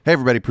Hey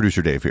everybody,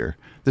 Producer Dave here.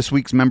 This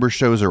week's member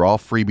shows are all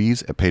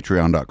freebies at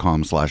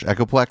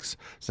patreon.com/Echoplex.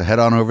 So head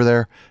on over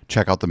there,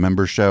 check out the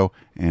member show,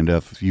 and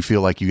if you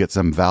feel like you get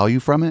some value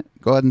from it,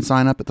 go ahead and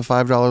sign up at the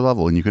 $5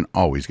 level, and you can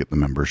always get the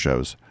member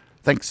shows.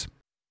 Thanks.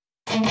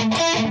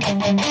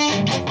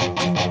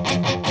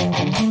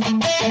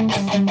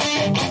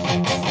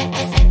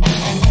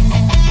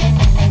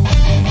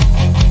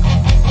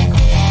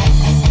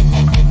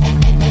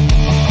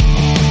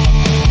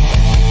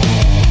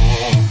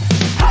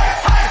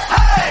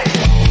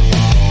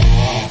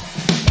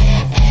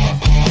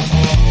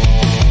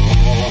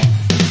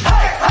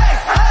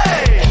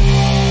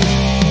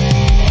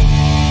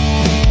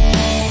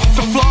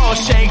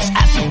 Shakes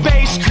as the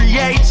bass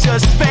creates a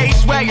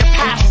space where your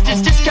past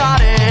is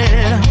discarded.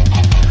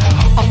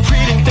 A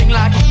pretty thing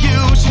like you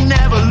should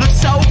never look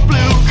so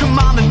blue. Come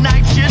on, the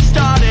night just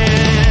started.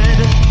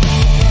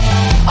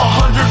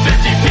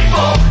 150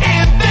 people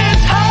in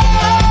this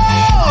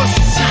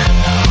house,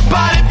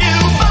 but if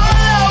you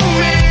follow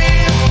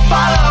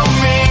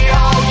me,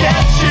 I'll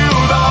get you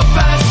the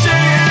best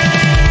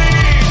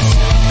seats.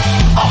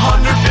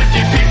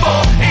 150 people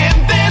in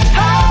this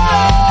house.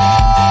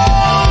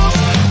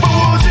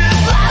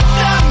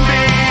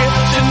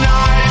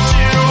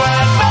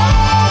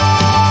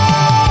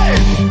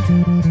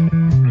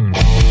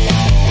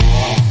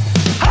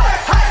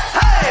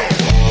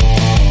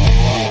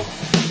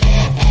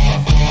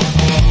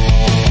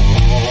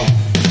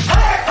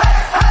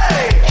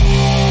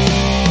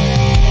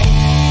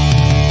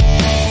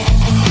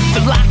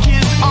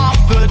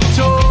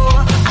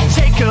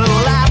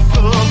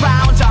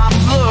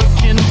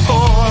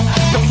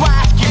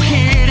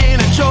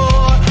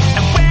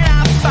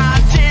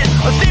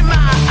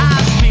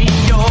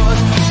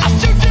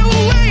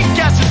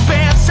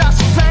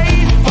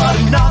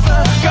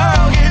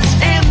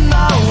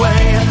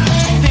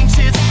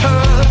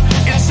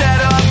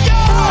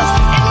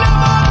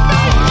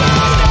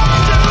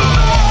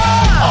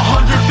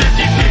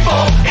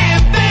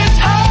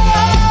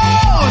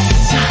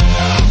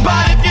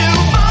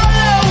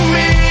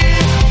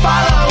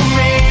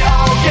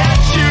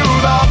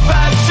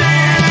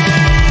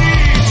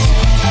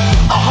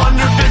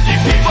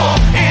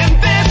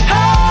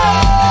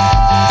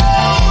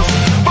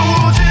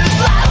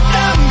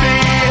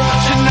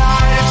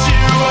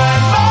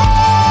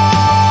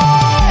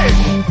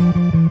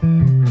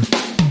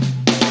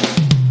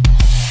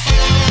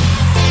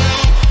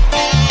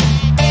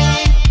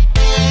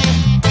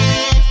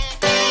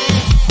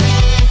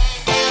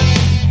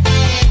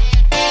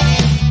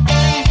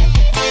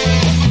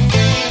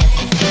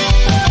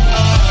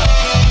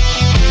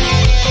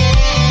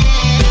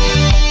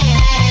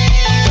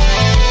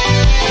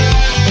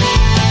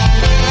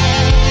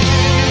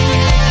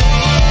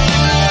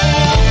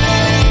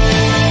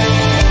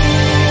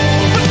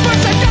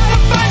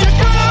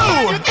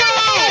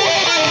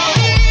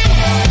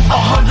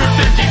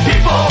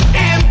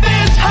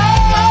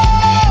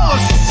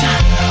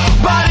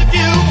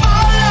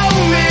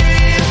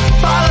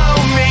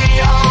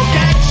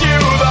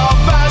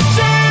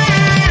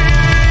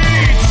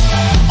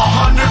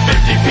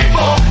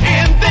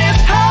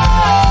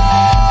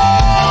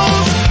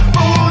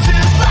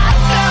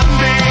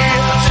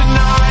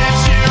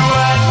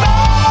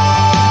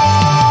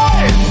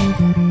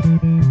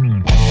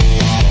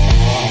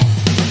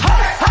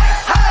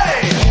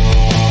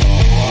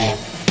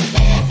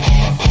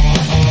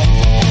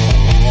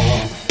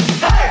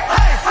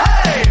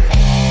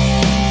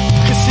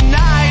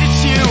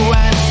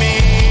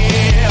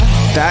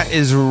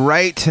 Is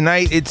right.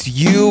 Tonight it's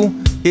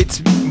you, it's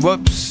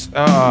whoops,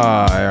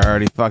 I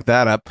already fucked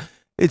that up.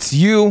 It's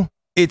you,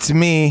 it's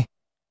me,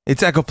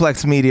 it's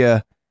Echoplex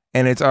Media,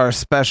 and it's our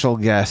special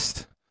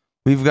guest.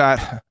 We've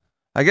got,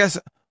 I guess,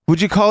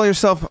 would you call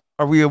yourself,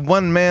 are we a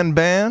one-man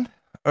band?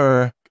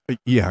 Or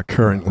yeah,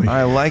 currently.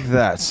 I like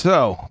that.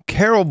 So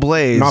Carol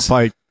Blaze, not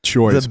by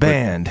choice, the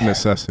band, but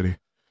necessity.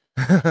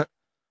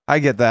 I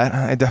get that.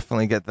 I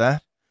definitely get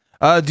that.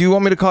 Do you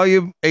want me to call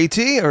you AT,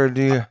 or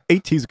do you?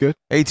 AT's good.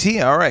 AT?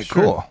 All right,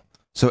 sure. Cool.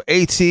 So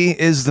AT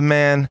is the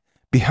man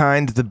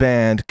behind the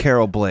band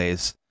Carol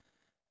Blaze.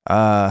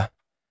 And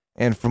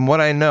from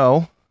what I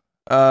know,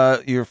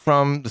 you're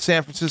from the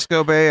San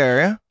Francisco Bay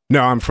Area?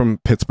 No, I'm from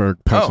Pittsburgh,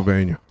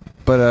 Pennsylvania. Oh,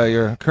 but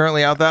you're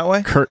currently out that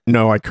way?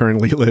 No, I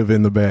currently live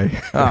in the Bay.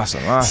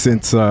 Awesome.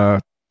 Since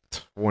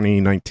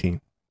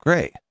 2019.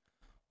 Great.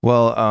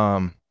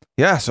 Well,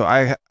 yeah, so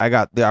I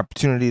got the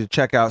opportunity to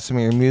check out some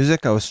of your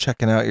music. I was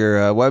checking out your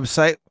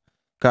website,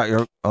 got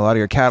a lot of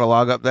your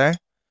catalog up there.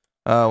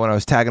 When I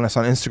was tagging us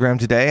on Instagram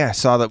today, I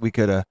saw that we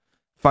could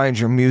find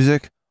your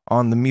music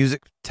on the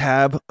music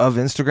tab of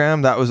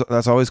Instagram.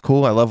 That's always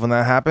cool. I love when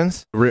that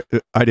happens.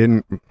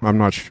 I'm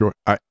not sure.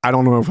 I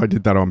don't know if I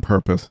did that on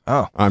purpose.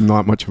 Oh, I'm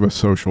not much of a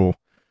social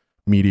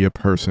media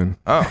person.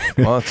 Oh,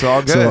 well, it's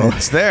all good. So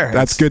it's there.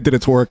 That's good that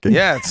it's working.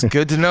 Yeah, it's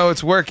good to know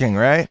it's working,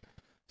 right?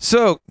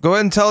 So go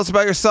ahead and tell us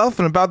about yourself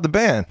and about the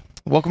band.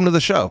 Welcome to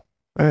the show.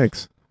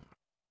 Thanks.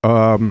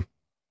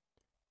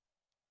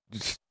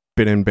 Just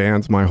been in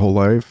bands my whole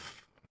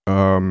life.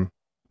 Came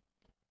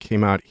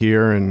out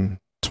here in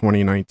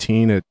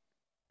 2019 at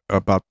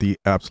about the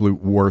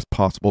absolute worst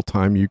possible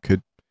time you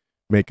could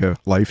make a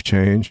life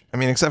change. I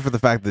mean, except for the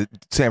fact that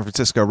San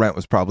Francisco rent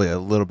was probably a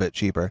little bit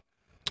cheaper,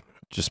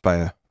 just by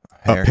a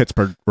hair.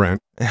 Pittsburgh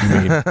rent.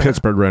 I mean,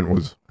 Pittsburgh rent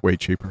was way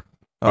cheaper.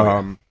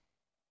 Oh,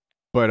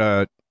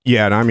 But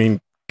yeah, and I mean,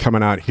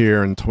 coming out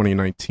here in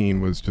 2019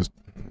 was just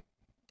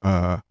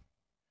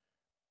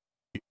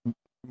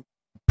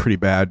pretty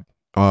bad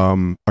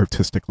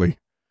artistically.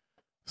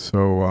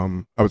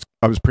 So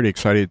I was pretty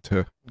excited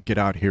to get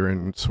out here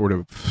and sort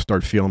of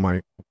start feeling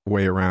my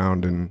way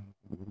around and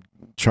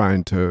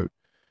trying to,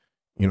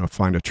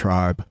 find a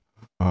tribe.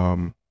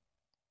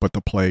 But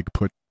the plague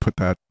put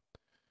that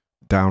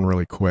down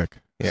really quick.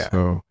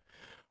 Yeah.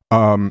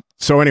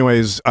 So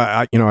anyways,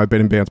 I've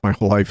been in bands my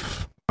whole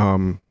life.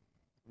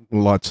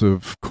 Lots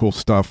of cool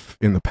stuff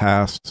in the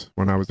past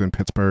when I was in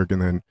Pittsburgh,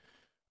 and then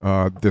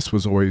this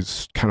was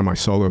always kind of my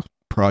solo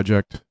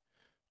project.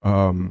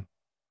 And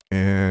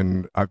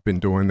I've been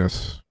doing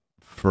this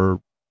for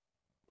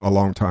a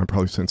long time,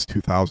 probably since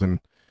 2000.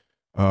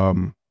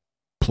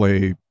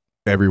 Play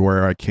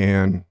everywhere I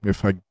can.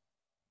 If I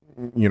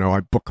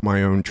book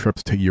my own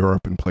trips to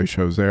Europe and play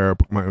shows there,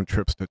 book my own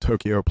trips to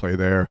Tokyo, play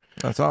there.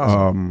 That's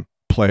awesome.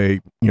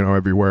 Play,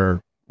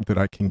 everywhere that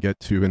I can get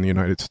to in the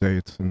United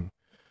States. And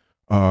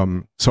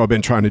so I've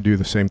been trying to do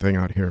the same thing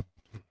out here.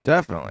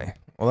 Definitely.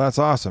 Well, that's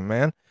awesome,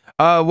 man.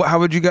 How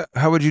would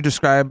you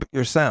describe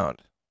your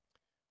sound?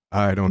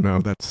 I don't know.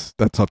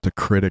 That's up to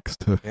critics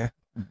to. Yeah.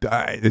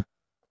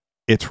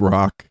 It's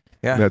rock.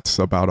 Yeah. That's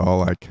about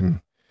all I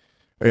can.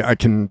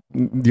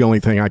 The only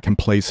thing I can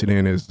place it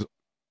in is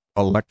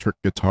electric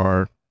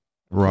guitar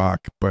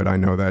rock, but I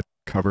know that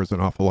covers an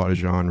awful lot of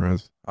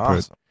genres.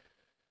 Awesome.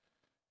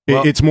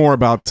 Well, it's more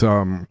about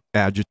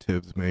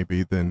adjectives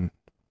maybe than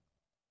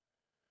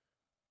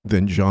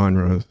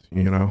genres,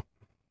 You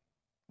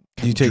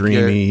take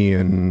dreamy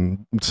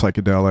and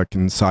psychedelic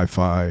and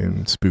sci-fi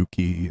and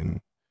spooky.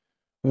 And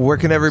where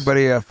can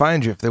everybody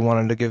find you if they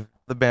wanted to give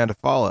the band a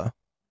follow?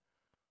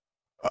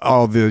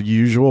 All the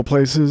usual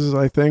places,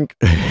 I think.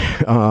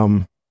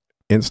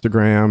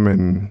 Instagram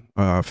and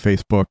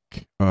Facebook,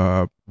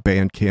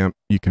 Bandcamp.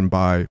 You can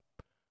buy.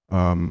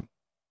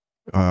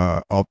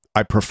 I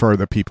prefer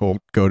that people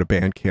go to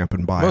Bandcamp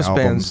and buy. Most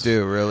albums. bands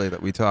do, really,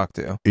 that we talk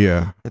to.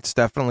 Yeah, it's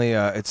definitely.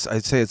 I'd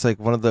say it's like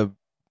one of the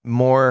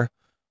more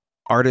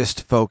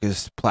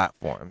artist-focused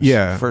platforms.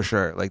 Yeah, for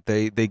sure. Like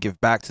they give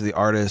back to the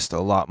artist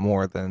a lot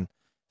more than,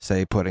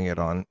 say, putting it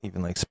on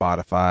even like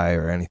Spotify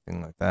or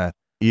anything like that.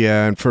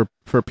 Yeah, and for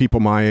people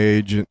my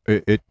age,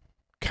 it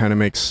kind of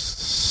makes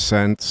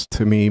sense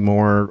to me,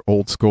 more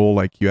old school.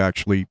 Like you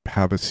actually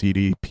have a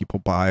CD, people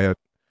buy it.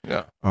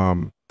 Yeah.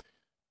 I've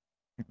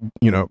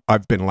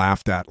been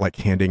laughed at like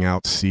handing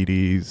out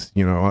CDs.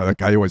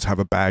 Like I always have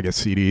a bag of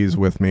CDs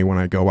with me when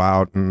I go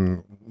out,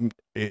 and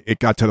it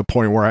got to the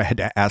point where I had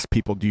to ask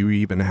people, "Do you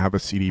even have a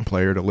CD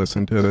player to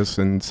listen to this?"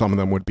 And some of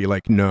them would be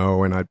like,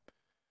 "No," and and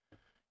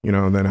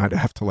then I'd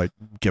have to like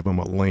give them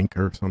a link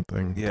or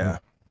something. Yeah.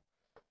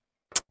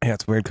 Yeah,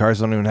 it's weird. Cars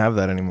don't even have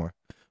that anymore.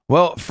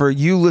 Well, for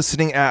you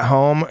listening at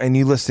home and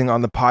you listening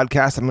on the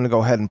podcast, I'm going to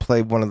go ahead and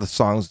play one of the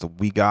songs that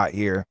we got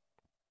here.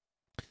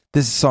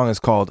 This song is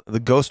called The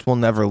Ghost Will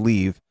Never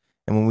Leave.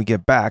 And when we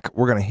get back,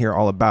 we're going to hear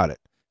all about it.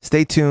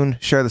 Stay tuned.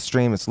 Share the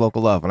stream. It's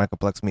Local Love on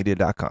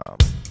EchoPlexMedia.com.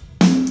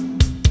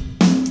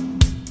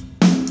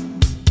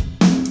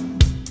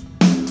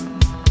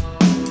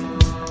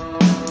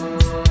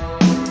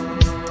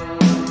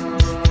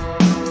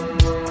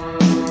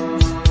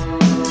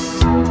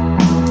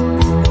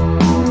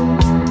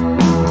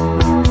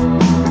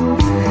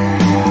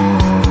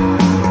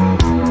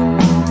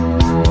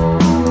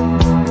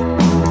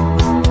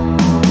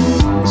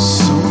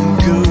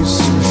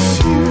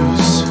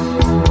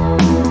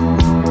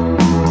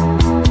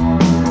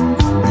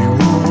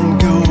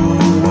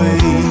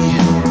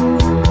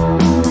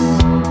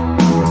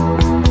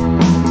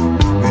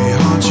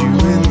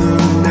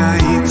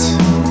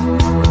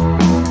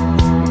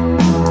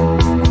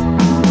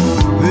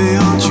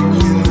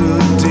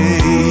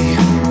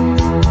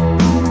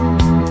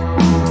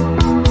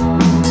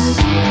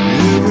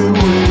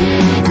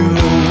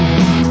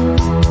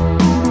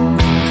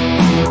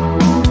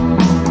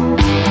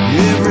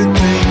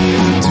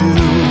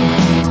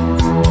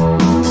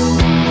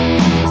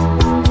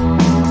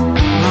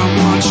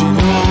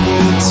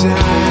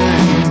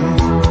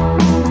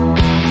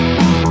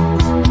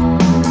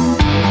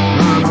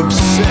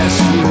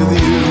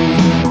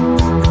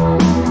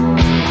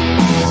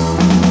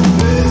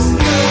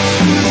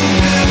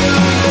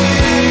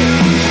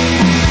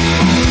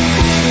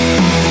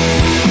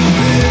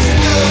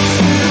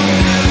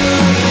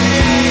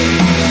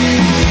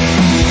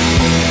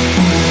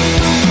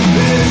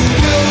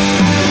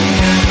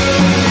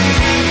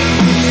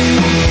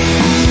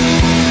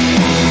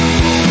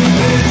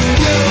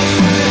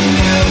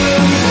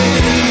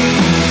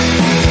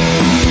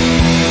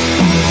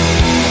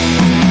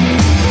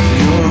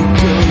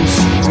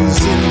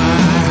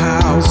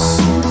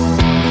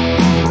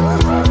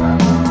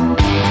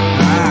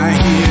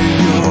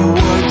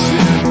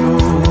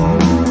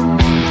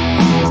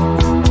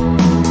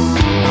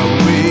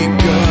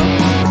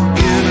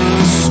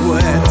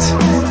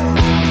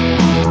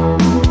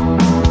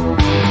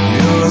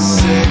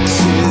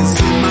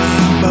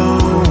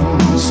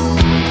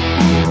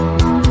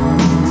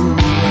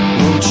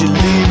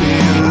 leave me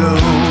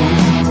alone.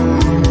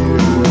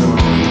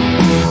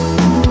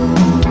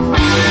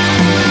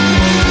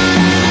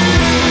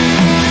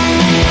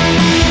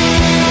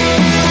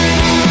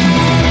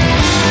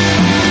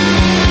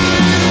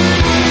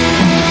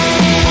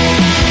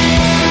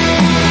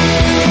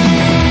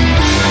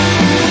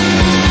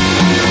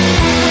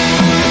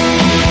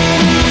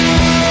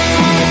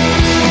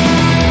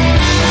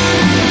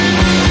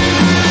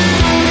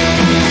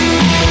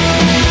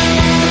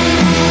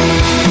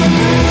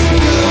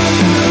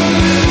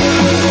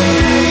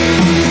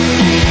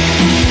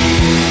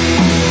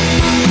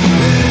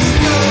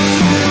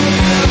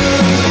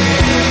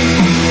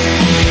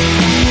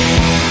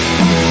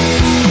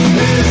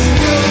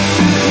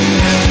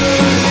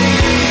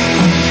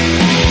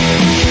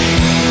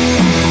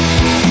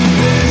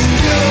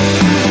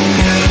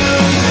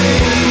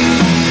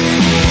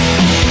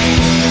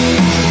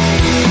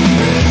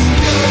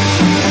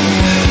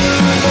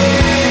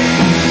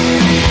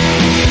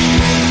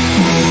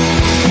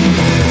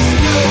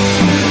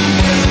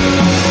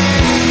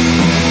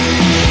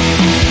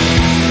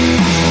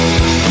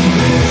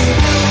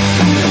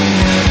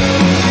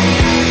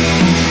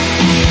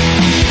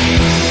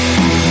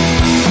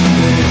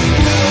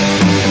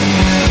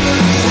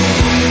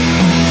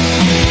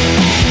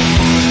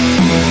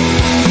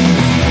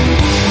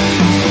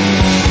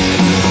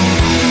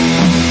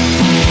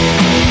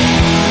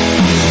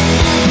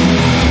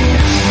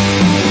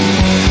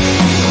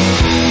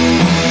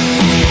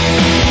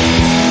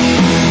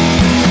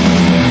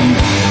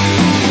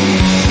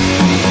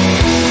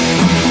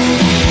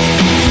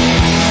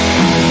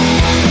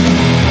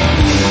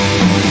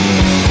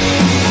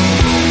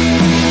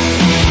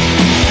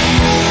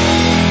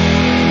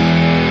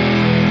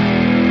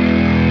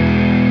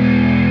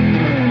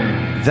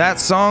 That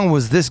song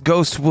was This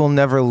Ghost Will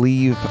Never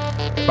Leave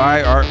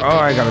by our... Oh,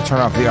 I gotta turn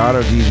off the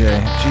auto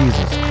DJ.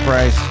 Jesus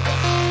Christ.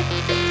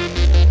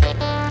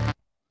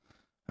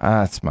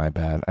 That's my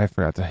bad. I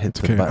forgot to hit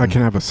the Okay, button. I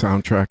can have a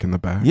soundtrack in the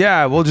back.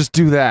 Yeah, we'll just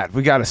do that.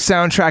 We got a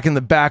soundtrack in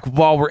the back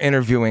while we're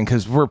interviewing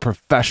because we're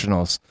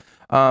professionals.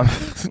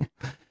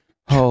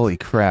 Holy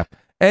crap.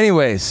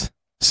 Anyways,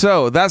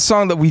 so that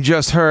song that we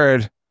just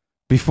heard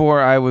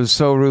before I was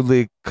so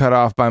rudely cut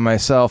off by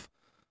myself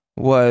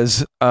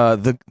was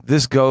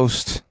This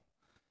Ghost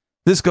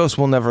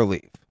Will Never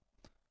Leave.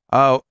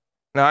 Now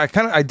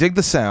I dig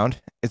the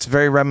sound. It's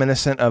very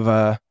reminiscent of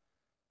I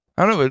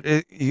don't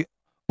know.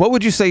 What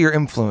would you say your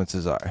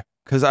influences are?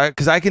 Because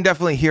I can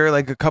definitely hear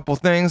like a couple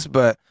things,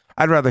 but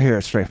I'd rather hear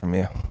it straight from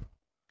you.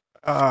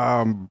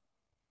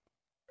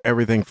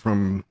 Everything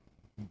from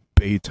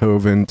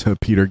Beethoven to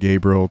Peter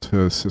Gabriel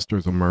to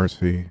Sisters of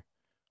Mercy.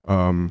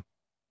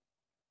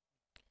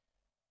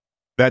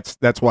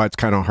 That's why it's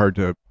kind of hard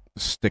to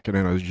stick it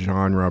in a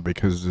genre,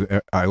 because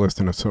I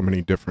listen to so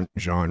many different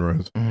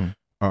genres,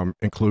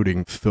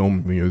 including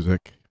film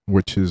music,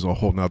 which is a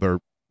whole nother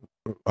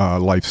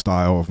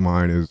lifestyle of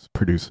mine, is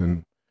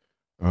producing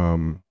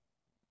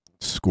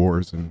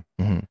scores and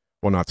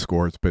well, not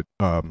scores, but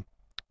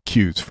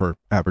cues for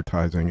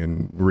advertising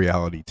and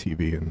reality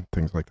TV and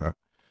things like that.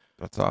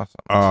 That's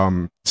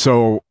awesome.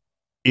 So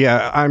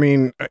yeah, I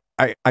mean,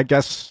 I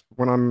guess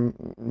when I'm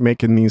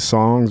making these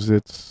songs,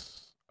 it's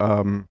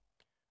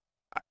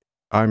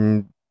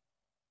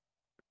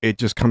it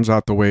just comes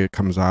out the way it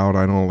comes out.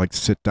 I don't like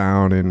sit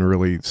down and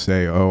really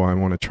say, oh, I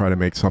want to try to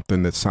make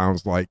something that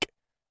sounds like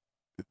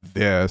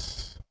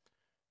this.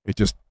 It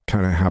just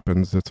kind of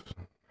happens. That's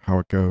how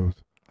it goes.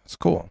 That's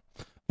cool.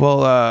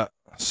 Well,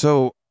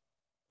 so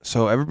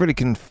everybody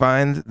can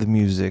find the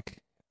music.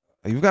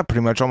 You've got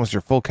pretty much almost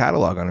your full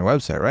catalog on your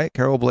website, right?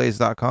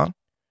 carolblaze.com.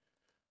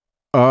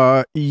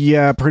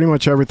 Yeah, pretty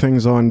much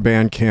everything's on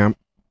Bandcamp,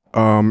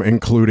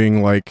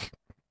 including like,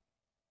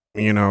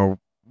 you know,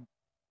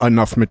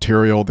 enough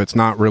material that's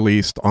not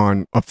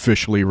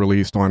officially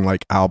released on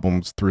like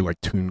albums through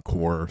like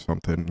TuneCore or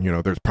something. You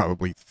know, there's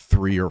probably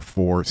 3 or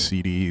 4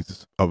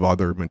 CDs of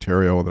other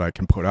material that I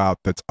can put out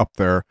that's up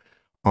there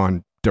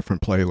on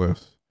different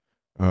playlists.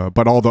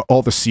 But all the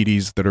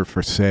CDs that are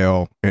for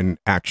sale and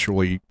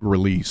actually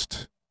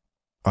released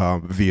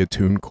via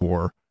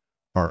TuneCore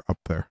are up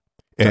there.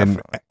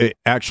 And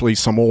actually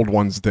some old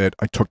ones that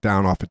I took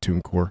down off of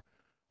TuneCore,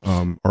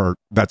 or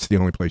that's the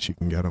only place you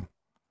can get them.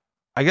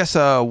 I guess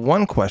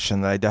one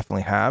question that I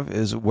definitely have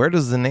is, where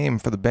does the name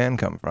for the band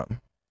come from?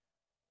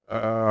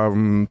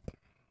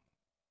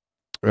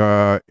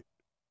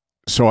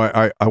 So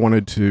I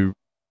wanted to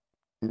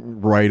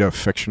write a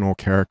fictional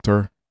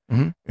character,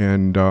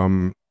 and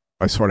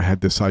I sort of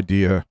had this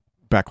idea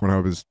back when I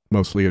was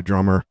mostly a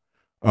drummer.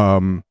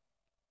 I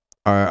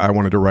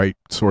wanted to write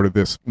sort of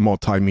this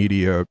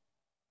multimedia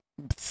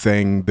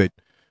thing that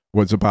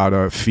was about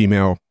a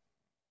female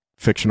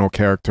fictional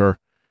character,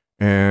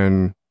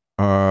 and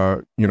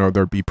you know,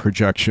 there'd be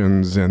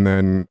projections, and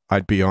then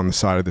I'd be on the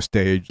side of the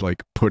stage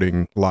like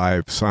putting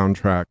live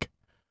soundtrack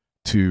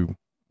to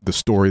the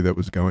story that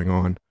was going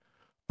on.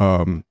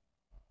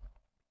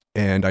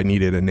 And I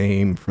needed a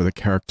name for the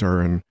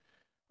character, and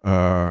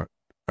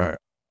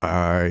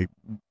I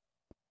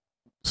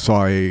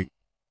saw a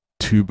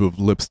tube of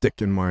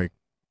lipstick in my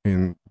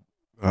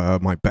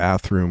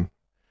bathroom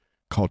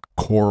called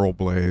Coral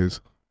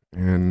Blaze,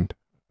 and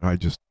I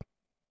just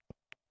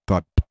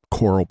thought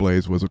Coral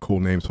Blaze was a cool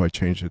name, so I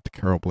changed it to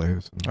Carol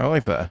Blaze. I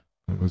like that.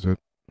 That was it.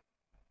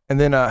 And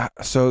then,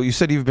 so you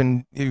said you've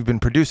been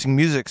producing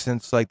music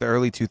since like the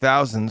early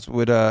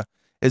 2000s.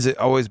 Is it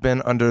always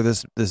been under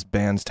this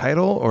band's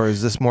title, or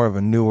is this more of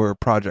a newer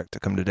project to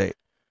come to date?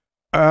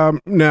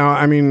 No,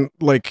 I mean,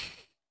 like,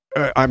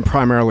 I'm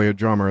primarily a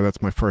drummer.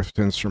 That's my first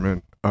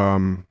instrument.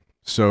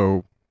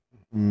 So,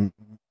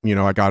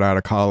 I got out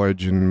of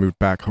college and moved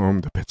back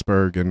home to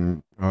Pittsburgh,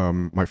 and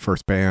my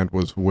first band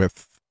was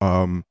with.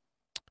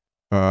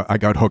 I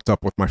got hooked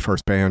up with my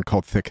first band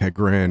called Thickhead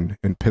Grin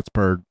in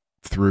Pittsburgh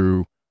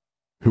through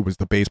who was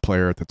the bass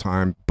player at the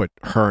time, but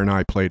her and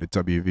I played at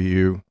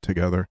WVU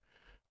together.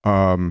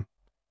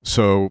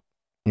 So,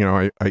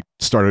 I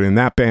started in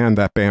that band.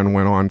 That band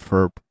went on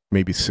for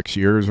maybe 6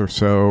 years or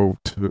so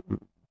to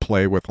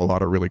play with a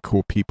lot of really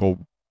cool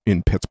people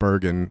in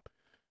Pittsburgh and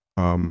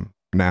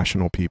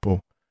national people.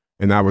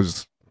 And that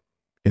was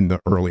in the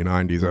early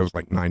 90s. That was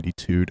like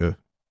 92 to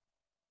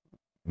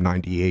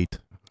 98.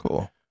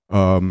 Cool.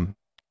 And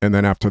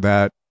then after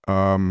that,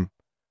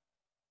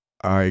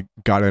 I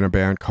got in a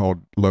band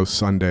called Low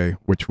Sunday,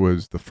 which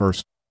was the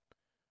first,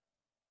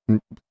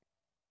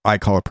 I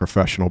call it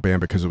professional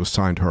band because it was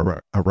signed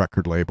to a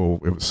record label.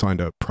 It was signed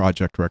to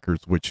Project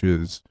Records, which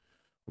is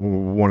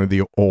one of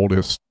the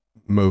oldest,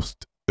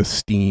 most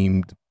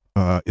esteemed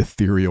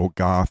ethereal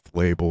goth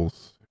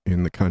labels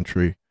in the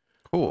country.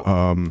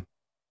 Cool.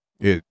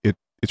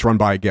 It's run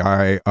by a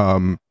guy,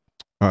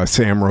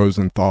 Sam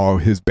Rosenthal.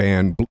 His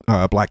band,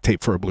 Black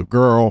Tape for a Blue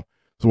Girl,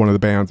 was one of the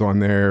bands on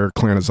there.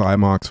 Clan of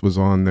Zymox was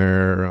on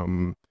there.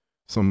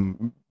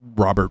 Some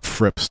Robert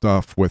Fripp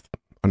stuff with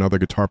another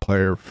guitar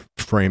player,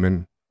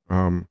 Freeman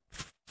and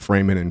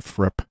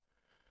Fripp.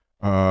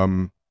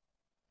 They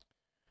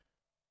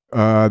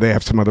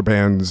have some other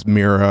bands,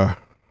 Mira,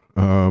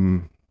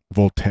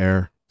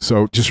 Voltaire.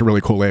 So just a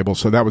really cool label.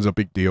 So that was a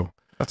big deal.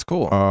 That's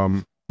cool.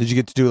 Did you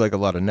get to do like a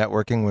lot of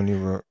networking when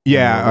you were?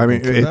 Yeah, I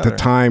mean, at the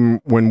time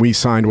when we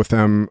signed with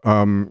them,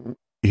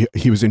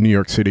 he was in New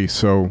York City,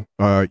 so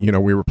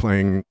we were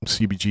playing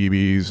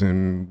CBGBs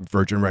and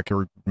Virgin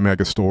Record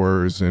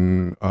megastores,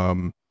 and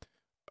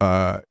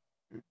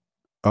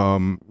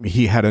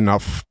he had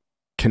enough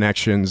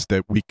connections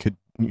that we could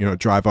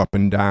drive up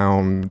and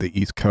down the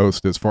East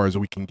Coast as far as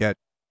we can get,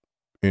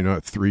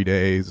 3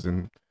 days,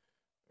 and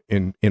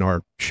in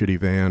our shitty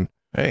van.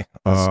 Hey,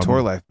 that's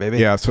tour life, baby.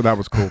 Yeah, so that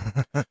was cool.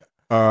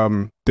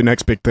 The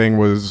next big thing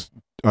was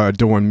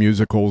doing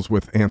musicals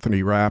with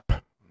Anthony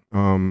Rapp,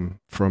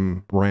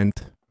 from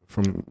Rent,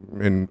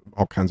 and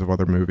all kinds of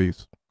other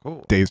movies.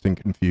 Cool. Dazed and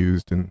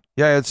Confused, and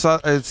yeah,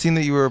 I'd seen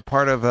that you were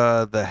part of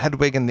the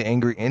Hedwig and the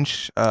Angry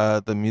Inch,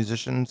 the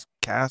musicians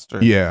cast. Or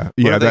I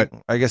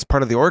guess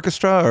part of the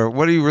orchestra, or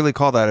what do you really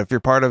call that? If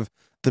you're part of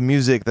the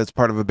music that's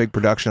part of a big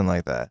production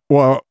like that.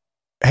 Well,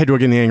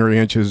 Hedwig and the Angry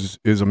Inch is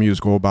a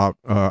musical about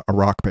a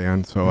rock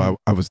band, so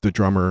I was the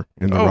drummer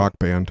in the rock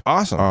band.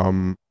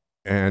 Awesome.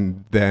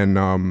 And then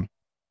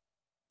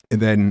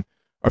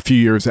a few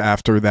years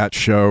after that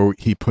show,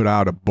 he put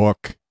out a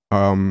book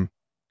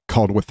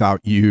called Without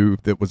You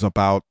that was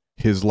about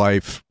his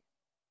life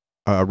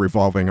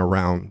revolving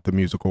around the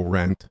musical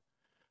Rent.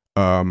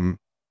 So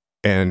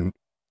I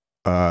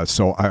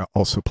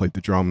also played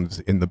the drums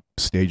in the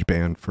stage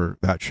band for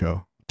that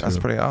show. That's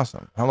pretty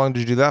awesome. How long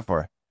did you do that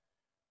for?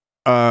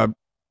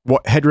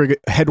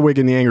 Hedwig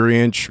and the Angry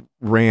Inch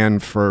ran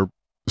for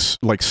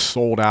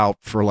sold out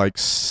for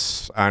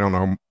I don't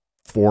know,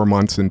 4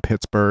 months in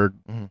Pittsburgh.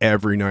 Mm-hmm.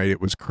 Every night.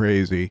 It was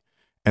crazy.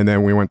 And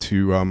then we went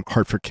to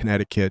Hartford,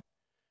 Connecticut,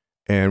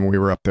 and we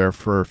were up there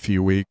for a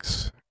few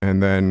weeks,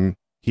 and then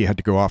he had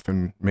to go off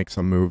and make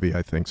some movie,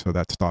 I think, so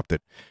that stopped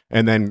it.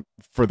 And then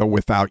for the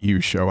Without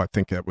You show, I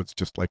think it was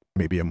just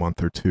maybe a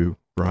month or two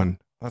run.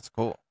 That's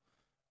cool.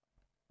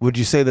 Would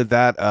you say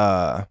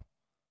that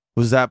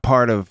was that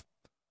part of,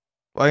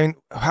 I mean,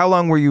 how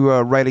long were you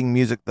writing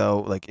music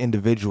though,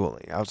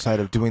 individually, outside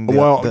of doing the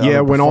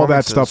when all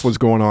that stuff was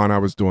going on, I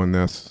was doing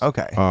this.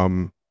 Okay.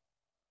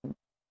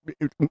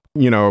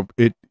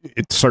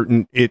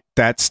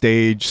 That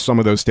stage, some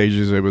of those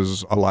stages, it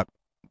was a lot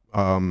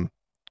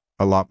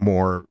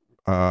more,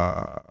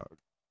 not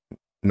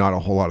a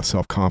whole lot of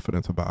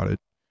self-confidence about it.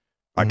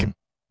 I can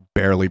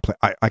barely play.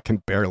 I can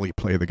barely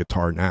play the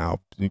guitar now.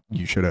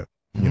 You should have,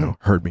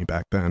 heard me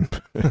back then.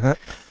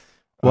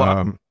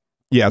 Well,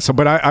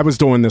 but I was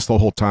doing this the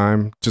whole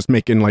time, just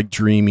making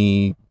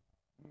dreamy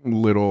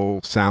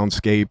little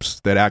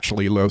soundscapes that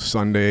actually Low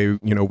Sunday,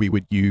 we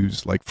would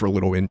use for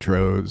little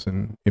intros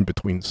and in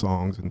between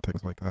songs and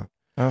things like that.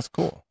 That's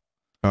cool.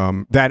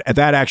 That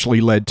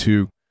actually led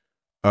to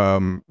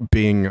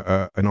being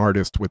an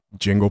artist with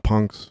Jingle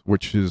Punks,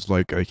 which is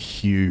a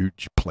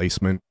huge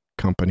placement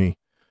company.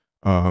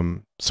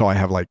 So I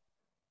have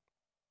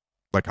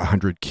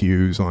 100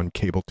 cues on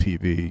cable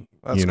TV,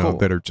 cool.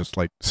 that are just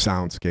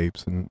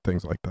soundscapes and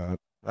things like that.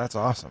 That's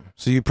awesome.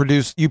 So you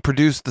produce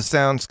the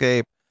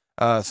soundscape,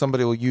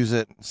 somebody will use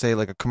it, say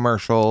like a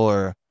commercial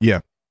or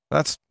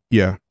That's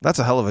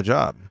a hell of a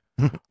job.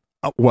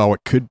 Well,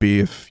 it could be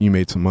if you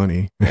made some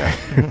money.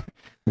 Yeah.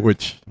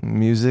 Which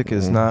music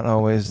is not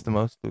always the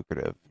most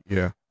lucrative.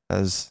 Yeah.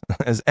 As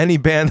any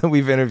band that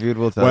we've interviewed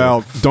will tell you.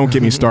 Well, don't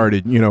get me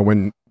started.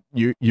 When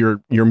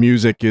your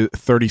music,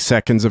 30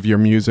 seconds of your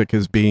music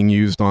is being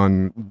used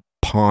on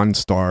Pawn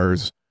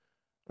Stars.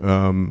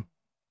 Depending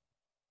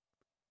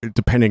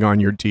on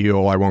your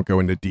deal, I won't go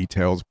into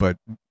details, but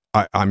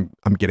I'm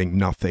getting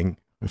nothing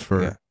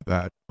for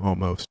that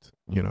almost.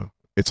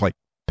 It's like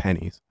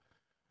pennies.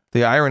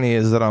 The irony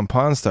is that on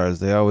Pawn Stars,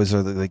 they always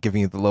are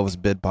giving you the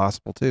lowest bid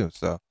possible too.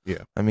 So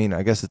yeah, I mean,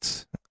 I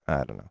guess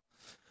I don't know.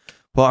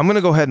 Well, I'm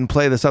gonna go ahead and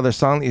play this other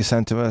song that you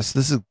sent to us.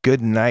 This is "Good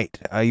Night."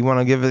 You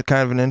want to give it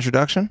kind of an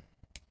introduction?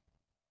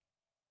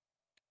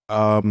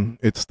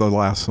 It's the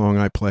last song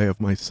I play of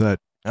my set.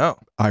 Oh,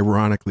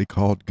 ironically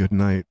called "Good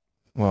Night."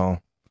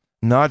 Well,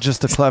 not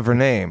just a clever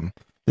name.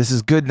 This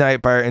is "Good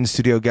Night" by our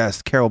in-studio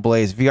guest, Carol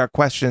Blaze. If you got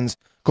questions,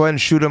 go ahead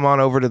and shoot them on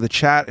over to the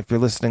chat. If you're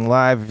listening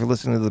live, if you're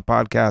listening to the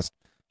podcast,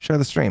 share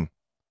the stream.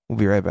 We'll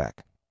be right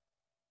back.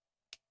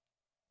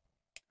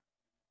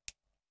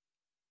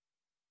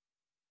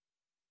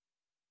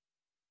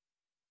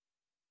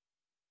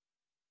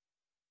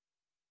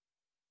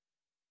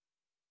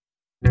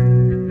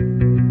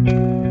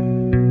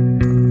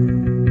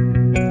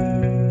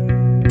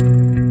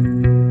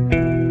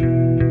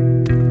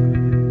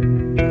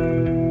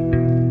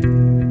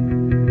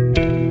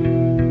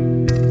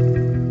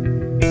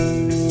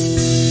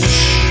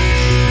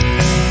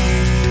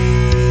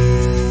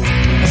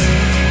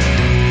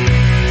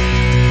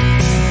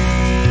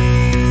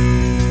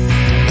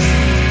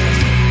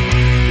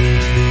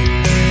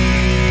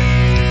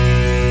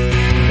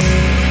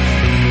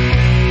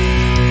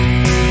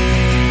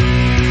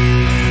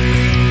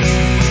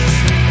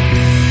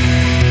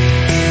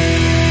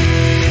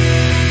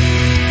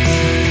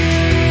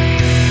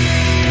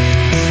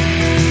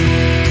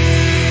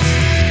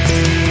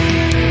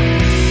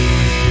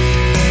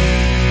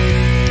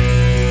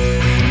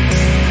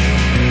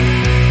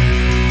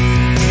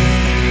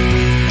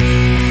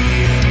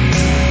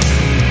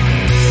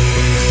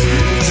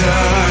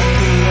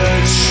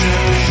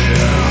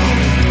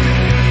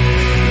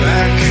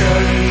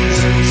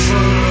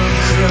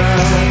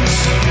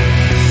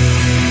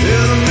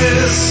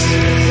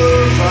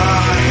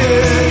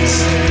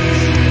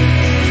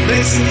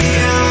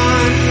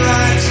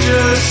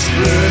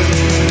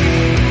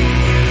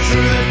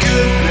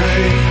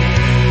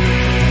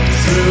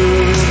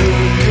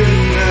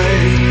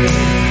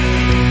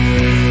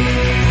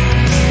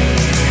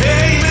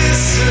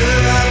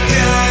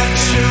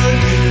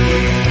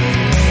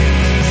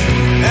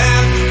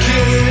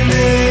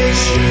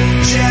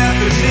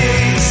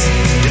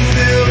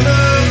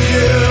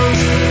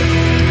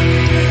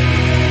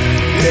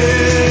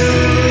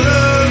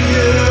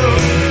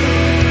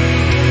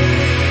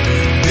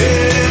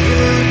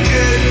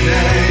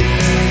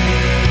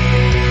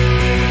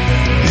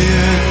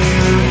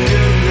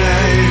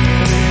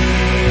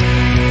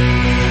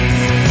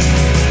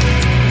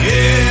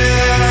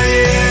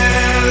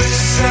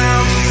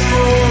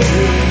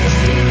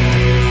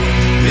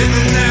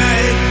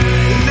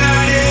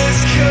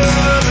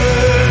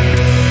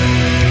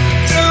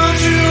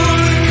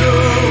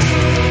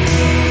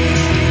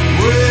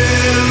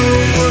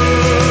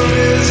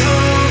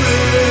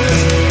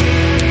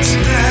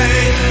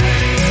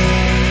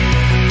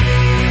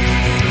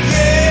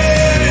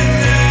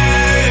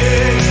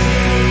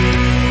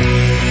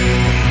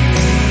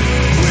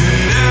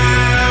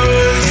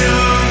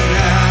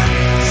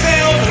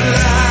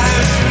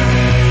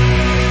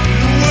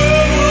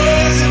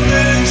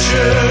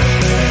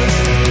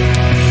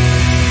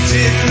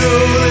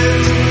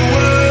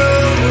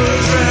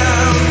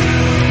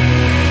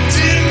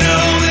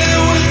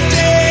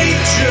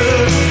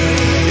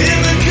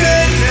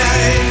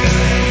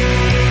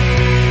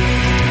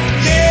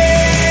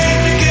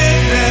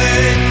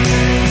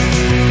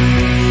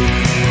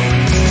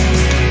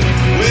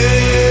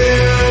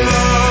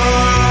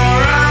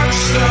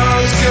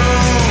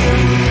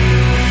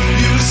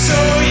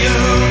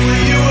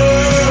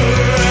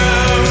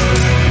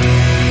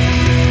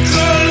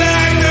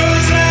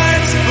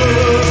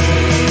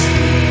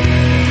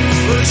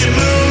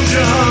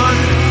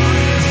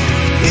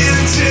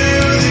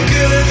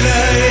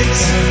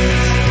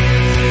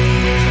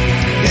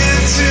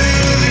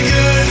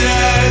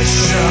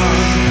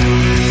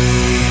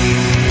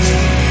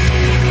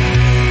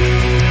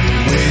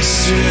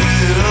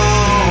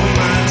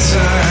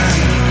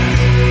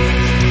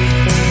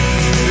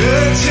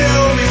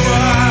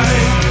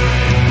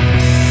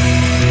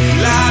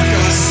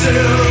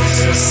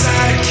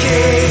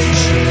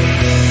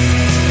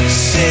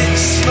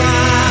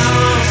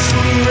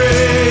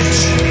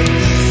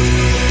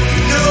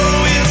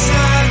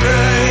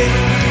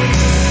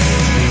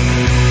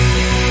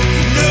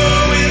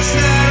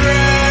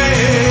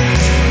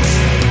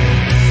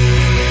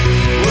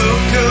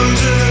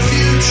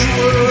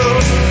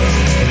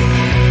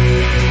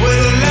 Where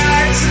the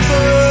lights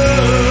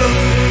above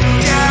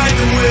guide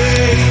the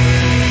way.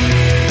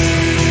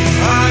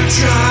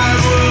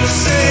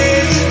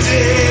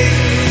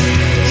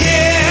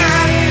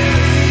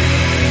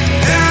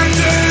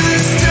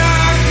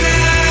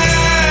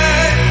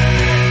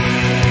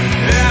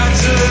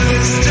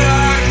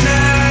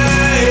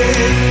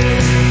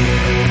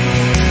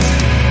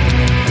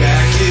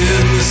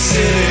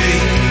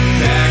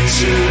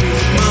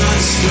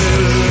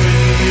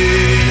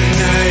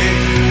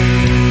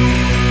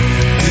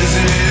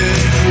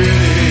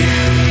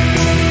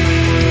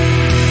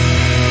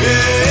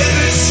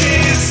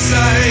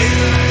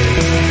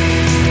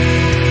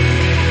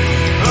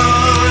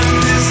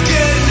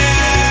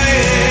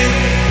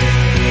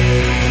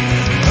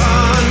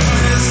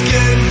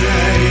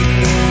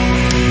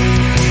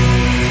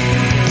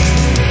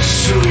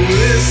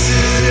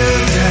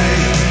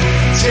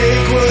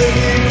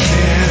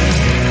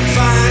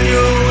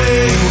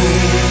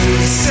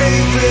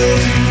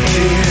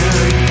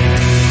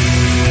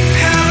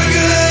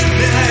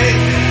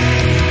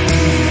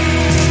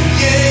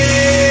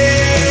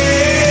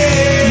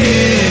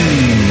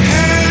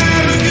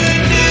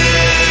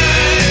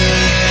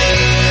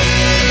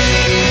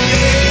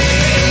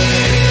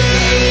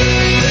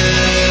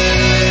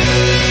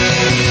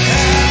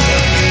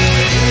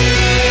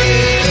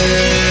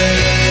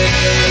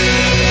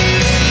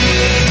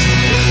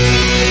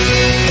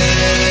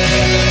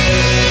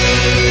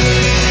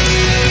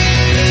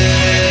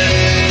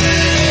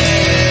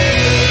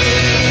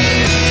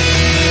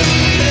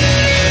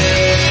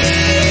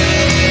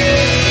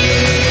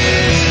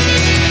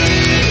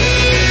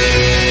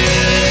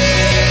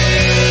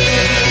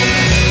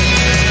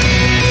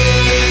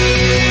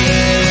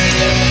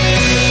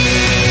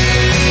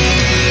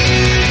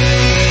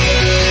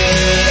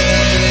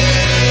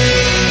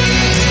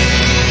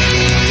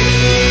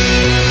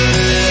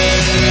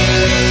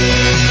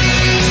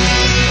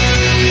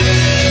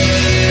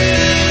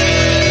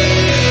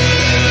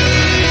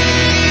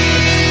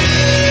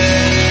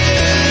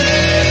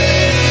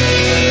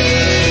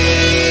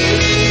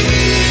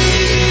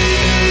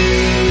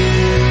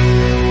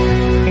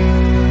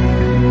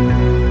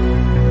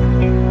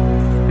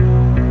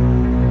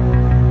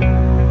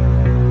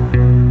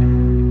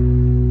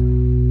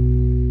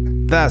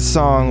 That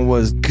song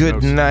was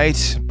Good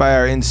Night by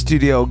our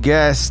in-studio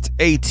guest,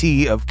 AT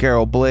of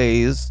Carol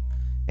Blaze.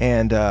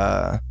 And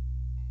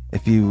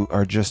if you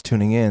are just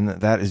tuning in,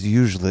 that is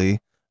usually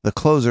the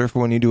closer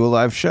for when you do a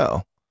live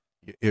show.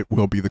 It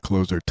will be the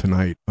closer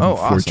tonight,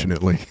 Oh,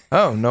 unfortunately. awesome.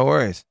 Oh, no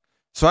worries.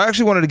 So I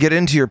actually wanted to get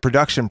into your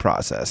production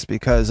process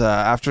because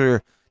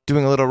after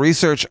doing a little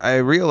research, I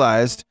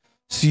realized,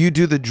 so you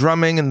do the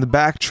drumming and the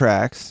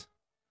backtracks,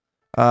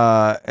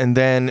 and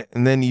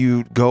then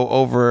you go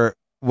over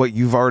what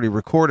you've already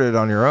recorded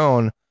on your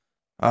own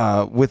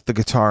with the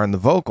guitar and the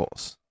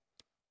vocals.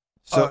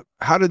 So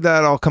how did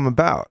that all come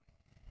about?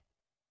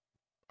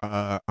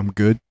 I'm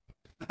good.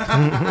 No,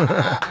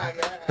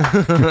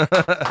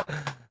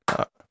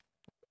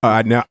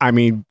 I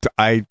mean,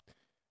 I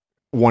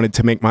wanted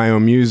to make my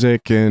own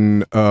music,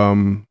 and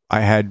I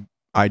had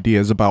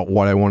ideas about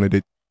what I wanted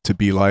it to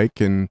be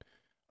like, and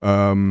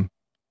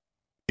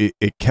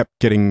it kept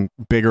getting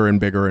bigger and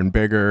bigger and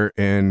bigger,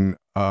 and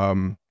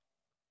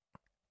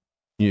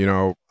you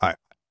know, I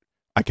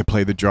could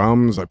play the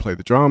drums, I play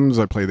the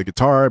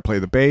guitar, I play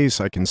the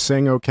bass, I can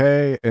sing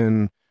okay,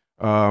 and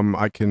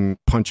I can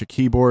punch a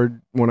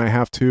keyboard when I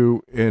have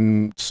to,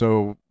 and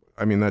so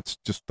I mean that's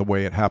just the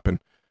way it happened.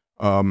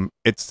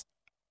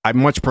 I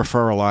much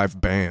prefer a live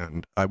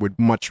band. I would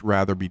much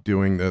rather be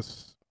doing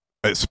this,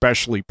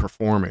 especially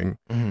performing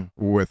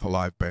with a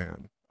live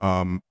band.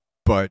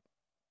 But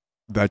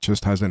that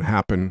just hasn't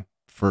happened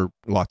for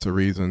lots of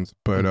reasons.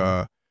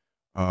 But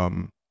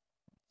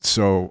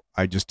so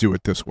I just do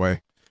it this way.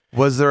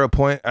 Was there a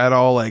point at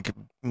all, like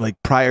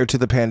prior to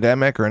the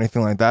pandemic or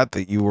anything like that,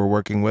 that you were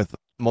working with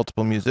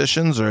multiple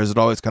musicians, or has it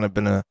always kind of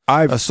been a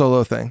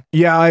solo thing?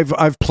 Yeah,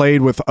 I've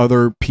played with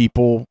other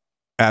people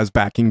as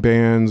backing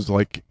bands,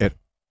 like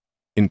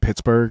in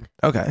Pittsburgh.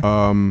 Okay.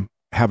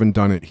 Haven't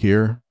done it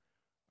here.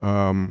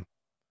 You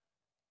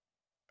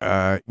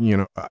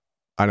know,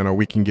 I don't know.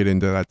 We can get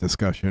into that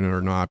discussion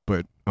or not,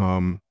 but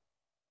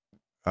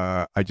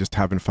I just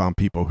haven't found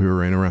people who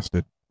are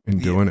interested in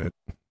doing it.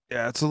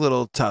 Yeah, it's a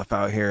little tough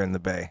out here in the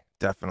Bay,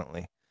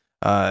 definitely.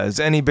 As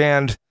any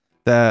band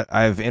that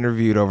I've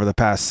interviewed over the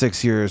past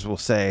 6 years will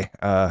say,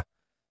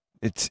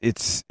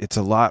 it's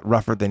a lot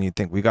rougher than you'd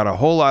think. We got a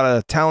whole lot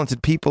of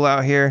talented people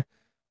out here,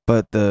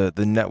 but the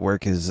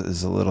network is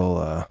a little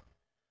rough.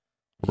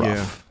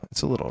 Yeah.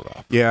 It's a little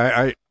rough.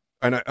 Yeah,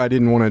 I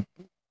didn't want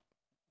to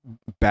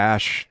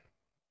bash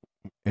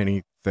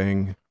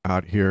anything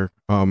out here.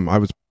 I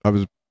was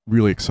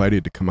really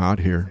excited to come out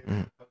here.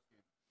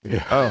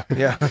 Yeah. Oh,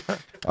 yeah.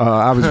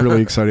 I was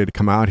really excited to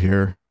come out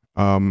here.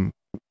 You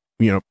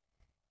know,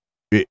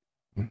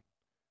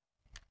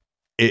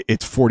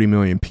 it's 40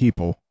 million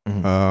people.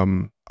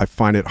 I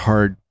find it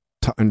hard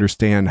to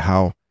understand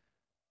how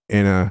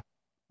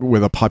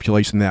with a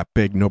population that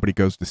big, nobody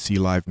goes to see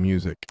live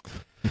music.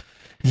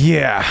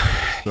 Yeah.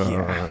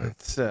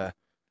 It's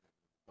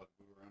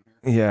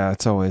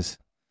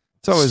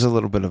it's always a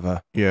little bit of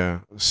a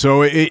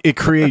So it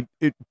create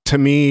it, to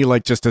me,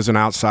 like just as an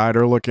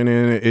outsider looking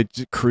in,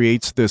 it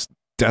creates this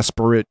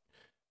desperate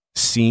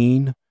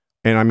scene,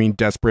 and I mean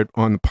desperate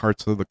on the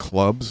parts of the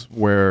clubs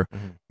where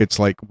it's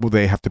like, well,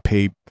 they have to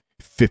pay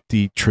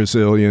 $50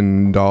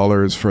 trillion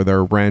for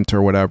their rent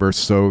or whatever,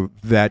 so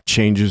that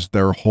changes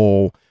their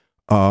whole.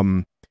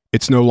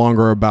 It's no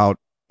longer about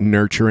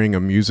nurturing a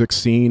music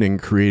scene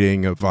and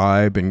creating a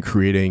vibe and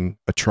creating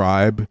a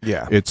tribe.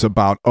 Yeah. It's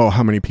about,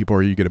 how many people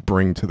are you going to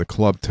bring to the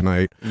club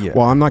tonight? Yeah.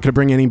 Well, I'm not going to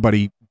bring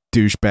anybody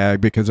douchebag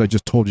because I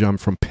just told you I'm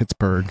from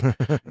Pittsburgh.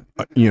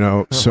 You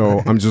know,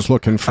 so I'm just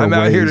looking for I'm ways.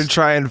 out here to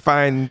try and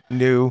find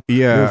new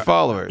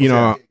followers. You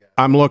know,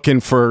 I'm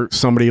looking for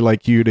somebody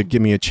like you to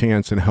give me a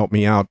chance and help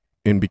me out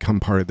and become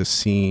part of the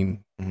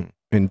scene.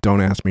 And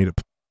don't ask me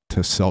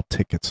to sell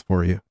tickets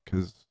for you,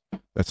 because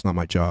that's not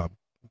my job.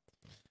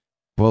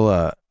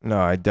 Well, no,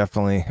 I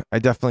definitely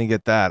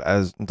get that.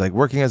 As like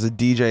working as a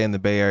DJ in the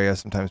Bay Area,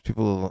 sometimes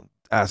people will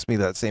ask me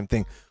that same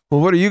thing. Well,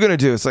 what are you gonna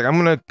do? It's like I'm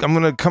gonna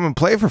come and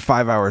play for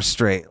 5 hours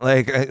straight.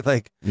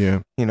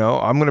 You know,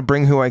 I'm gonna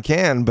bring who I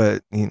can,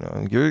 but you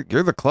know, you're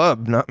the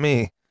club, not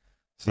me.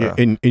 So. Yeah,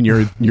 and you're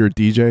a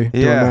DJ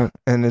doing that?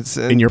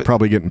 And you're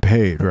probably getting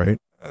paid, right?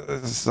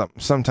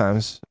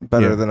 Sometimes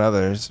better than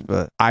others,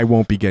 but I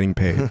won't be getting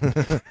paid.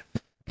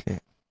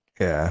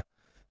 Yeah.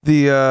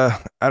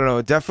 I don't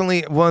know,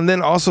 definitely. Well, and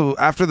then also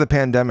after the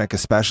pandemic,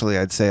 especially,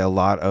 I'd say a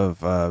lot of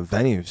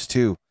venues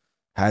too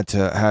had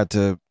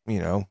to you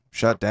know,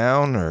 shut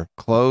down or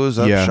close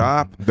up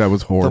shop. That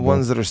was horrible. The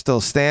ones that are still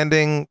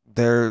standing,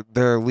 they're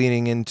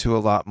leaning into a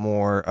lot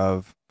more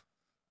of,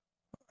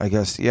 I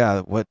guess,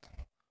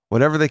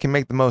 whatever they can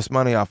make the most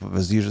money off of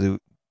is usually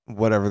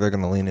whatever they're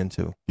going to lean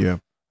into. Yeah.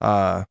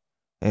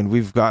 And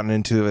we've gotten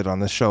into it on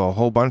this show a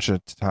whole bunch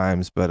of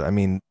times, but I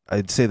mean,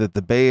 I'd say that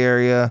the Bay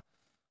Area,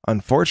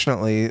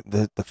 unfortunately,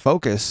 the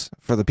focus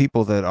for the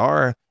people that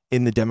are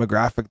in the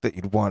demographic that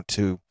you'd want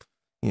to,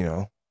 you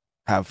know,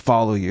 have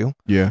follow you.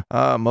 Yeah.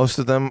 Most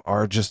of them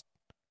are just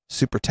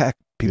super tech.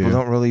 People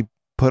don't really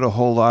put a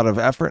whole lot of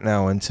effort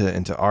now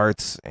into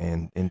arts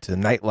and into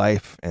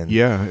nightlife, and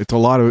it's a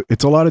lot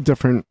of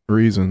different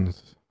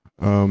reasons.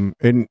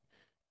 And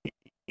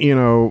you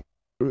know,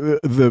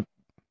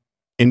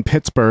 in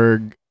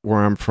Pittsburgh, where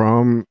I'm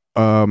from,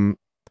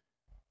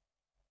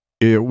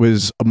 it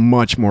was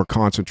much more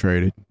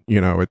concentrated. You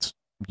know,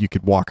 you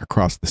could walk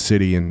across the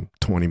city in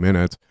 20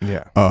 minutes.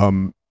 Yeah.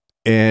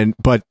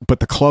 But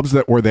the clubs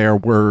that were there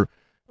were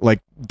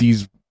like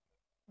these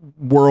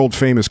world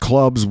famous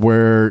clubs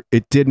where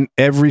it didn't,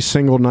 every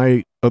single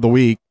night of the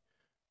week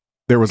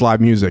there was live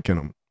music in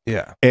them.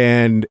 Yeah.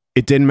 And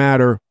it didn't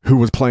matter who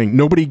was playing.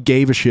 Nobody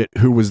gave a shit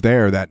who was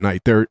there that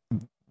night.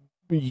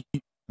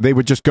 They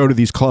would just go to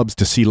these clubs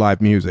to see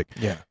live music.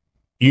 Yeah.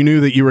 You knew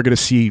that you were going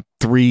to see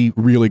 3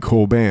 really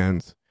cool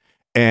bands.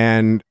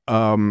 And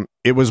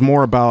it was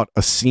more about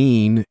a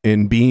scene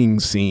and being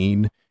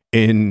seen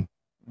and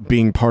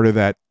being part of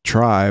that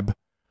tribe.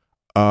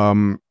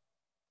 And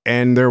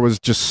there was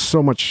just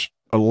so much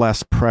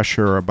less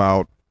pressure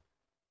about,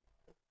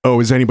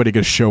 oh, is anybody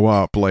going to show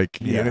up? Like,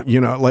 Yeah.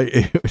 you know,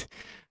 like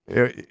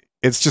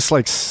it's just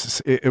like,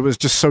 it was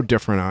just so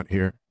different out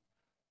here.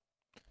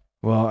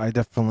 Well, I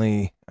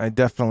definitely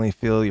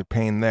feel your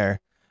pain there.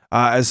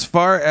 As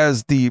far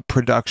as the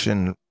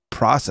production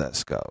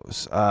process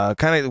goes,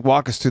 kind of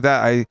walk us through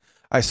that.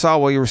 I saw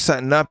while you were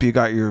setting up, you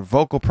got your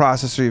vocal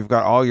processor, you've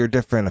got all your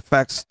different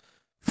effects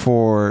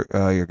for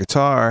your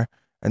guitar,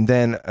 and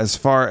then as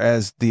far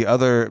as the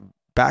other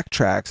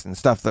backtracks and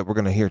stuff that we're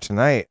going to hear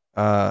tonight,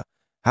 how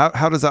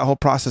does that whole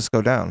process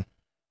go down?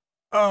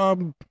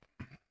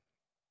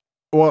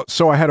 Well,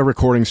 so I had a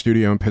recording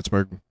studio in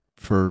Pittsburgh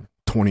for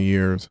 20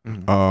 years.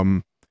 Mm-hmm.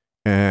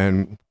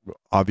 And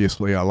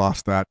obviously I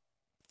lost that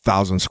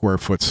 1,000 square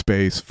foot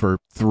space for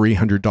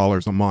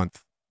 $300 a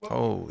month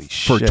Holy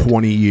for shit.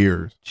 20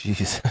 years.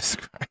 Jesus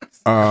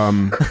Christ.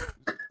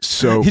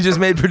 So You just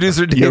made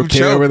producer Dave you okay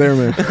choke. over there,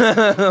 man?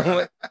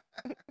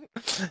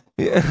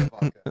 Yeah.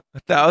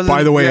 1,000?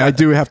 By the way, yeah. I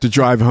do have to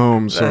drive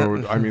home,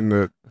 so I mean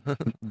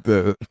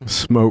the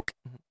smoke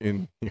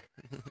in here.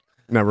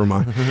 Never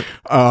mind.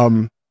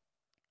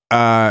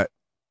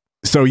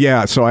 So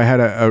yeah, so I had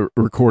a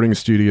recording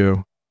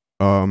studio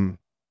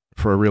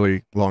for a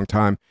really long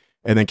time,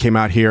 and then came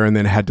out here and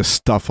then had to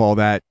stuff all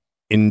that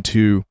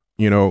into,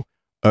 you know,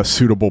 a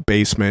suitable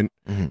basement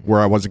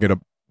where I wasn't going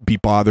to be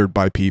bothered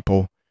by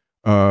people.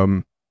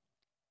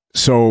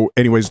 So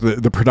anyways,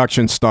 the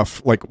production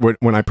stuff, like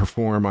when I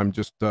perform, I'm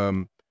just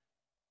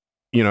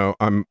you know,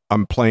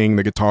 I'm playing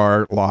the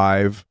guitar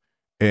live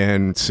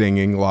and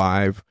singing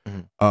live.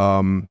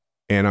 And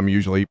I'm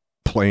usually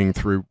playing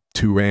through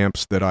 2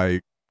 amps that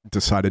I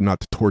decided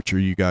not to torture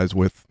you guys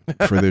with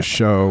for this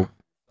show.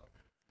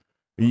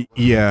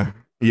 Yeah,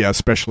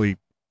 especially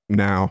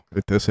now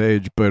at this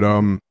age. But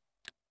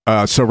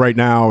so right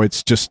now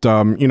it's just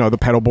you know, the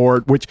pedal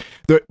board, which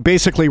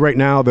basically right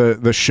now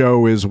the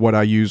show is what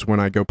I use when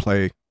I go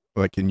play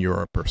like in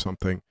Europe or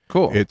something.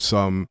 Cool. It's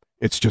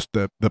just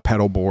the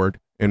pedal board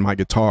and my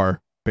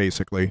guitar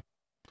basically.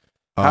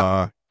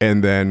 And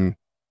then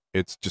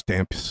it's just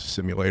amp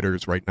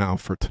simulators right now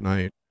for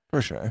tonight.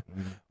 For sure.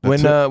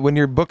 That's When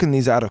you're booking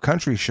these out of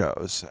country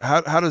shows,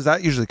 how does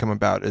that usually come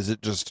about? Is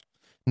it just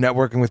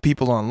networking with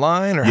people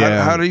online, or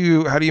Yeah. how do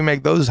you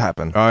make those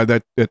happen?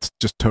 It's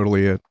just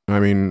totally it. I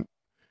mean,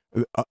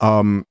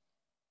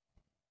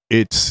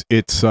 it's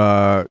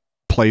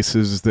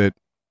places that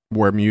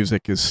where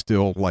music is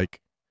still like,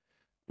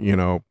 you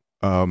know,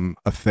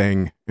 a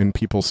thing, and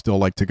people still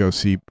like to go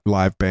see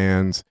live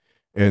bands,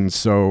 and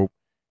so,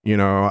 you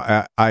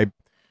know,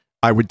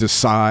 I would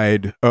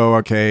decide, oh,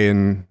 okay,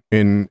 in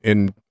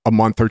a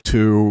month or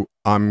 2,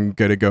 I'm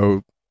gonna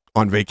go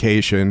on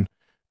vacation,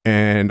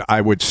 and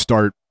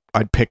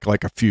I'd pick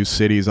like a few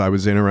cities I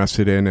was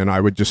interested in, and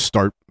I would just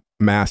start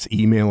mass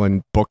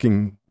emailing,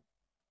 booking,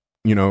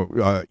 you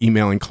know,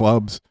 emailing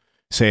clubs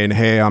saying,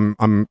 hey,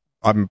 I'm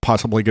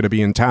possibly going to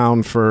be in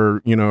town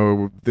for, you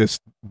know, this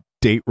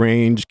date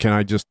range. Can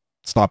I just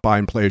stop by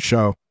and play a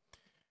show?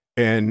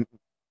 And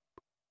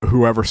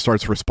whoever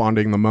starts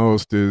responding the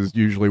most is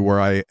usually where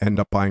I end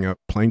up buying a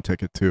plane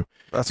ticket to.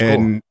 That's cool.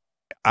 And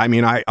I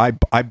mean,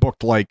 I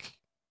booked like,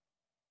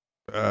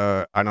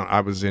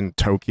 I was in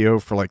Tokyo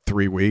for like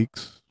 3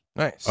 weeks.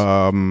 Nice.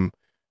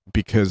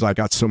 Because I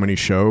got so many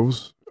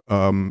shows,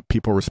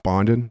 people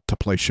responded to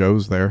play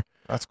shows there.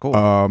 That's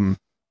cool.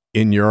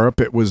 In Europe,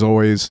 it was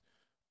always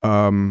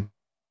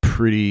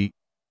pretty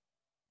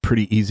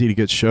easy to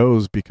get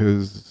shows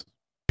because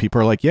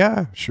people are like,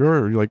 yeah,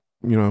 sure, like,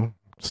 you know,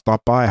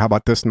 stop by. How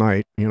about this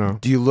night? You know.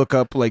 Do you look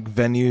up like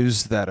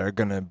venues that are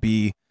gonna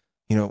be,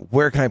 you know,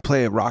 where can I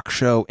play a rock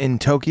show in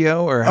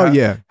Tokyo? Or how, Oh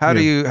yeah. how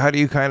do you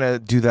kind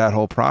of do that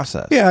whole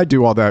process? Yeah, I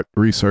do all that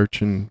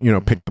research and, you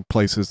know, pick the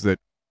places that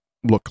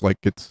look like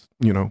it's,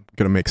 you know,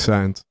 gonna make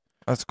sense.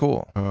 That's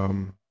cool.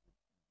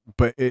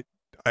 But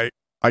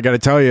I got to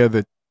tell you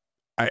that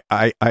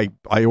I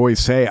always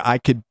say I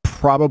could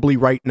probably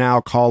right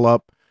now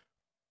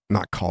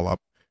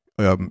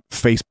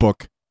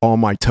Facebook all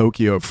my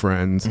Tokyo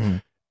friends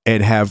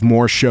and have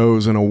more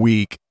shows in a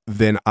week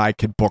than I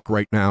could book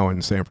right now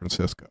in San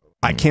Francisco.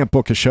 I can't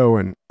book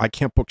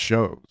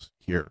shows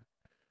here.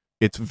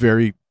 It's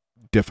very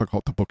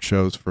difficult to book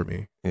shows for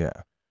me.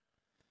 Yeah.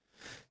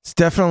 It's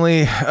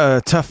definitely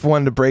a tough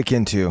one to break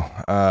into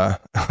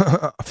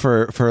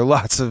for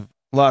lots of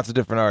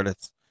different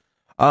artists.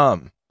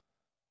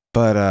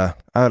 But I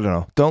don't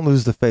know. Don't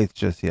lose the faith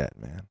just yet,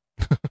 man.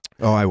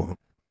 Oh, I won't.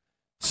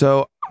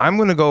 So I'm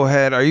gonna go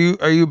ahead. Are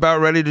you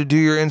about ready to do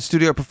your in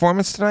studio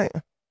performance tonight?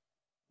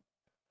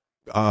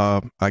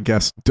 I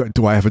guess.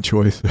 Do I have a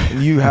choice?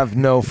 You have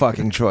no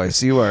fucking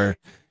choice.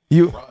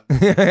 You.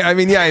 I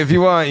mean, yeah. If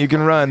you want, you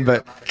can run,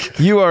 but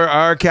you are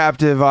our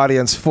captive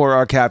audience for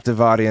our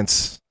captive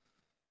audience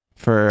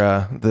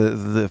for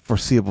the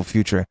foreseeable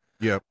future.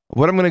 Yep.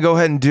 What I'm gonna go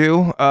ahead and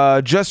do.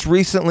 Just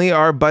recently,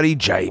 our buddy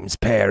James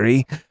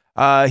Perry.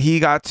 He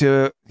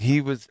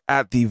was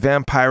at the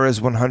Vampira's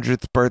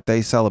 100th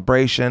birthday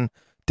celebration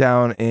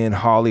down in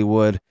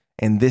Hollywood,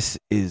 and this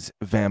is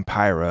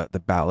Vampira, the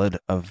Ballad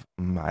of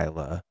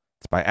Mila.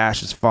 It's by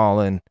Ashes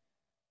Fallen.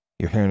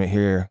 You're hearing it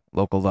here,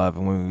 local love,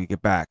 and when we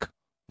get back,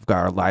 we've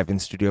got our live in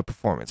studio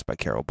performance by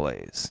Carol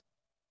Blaze.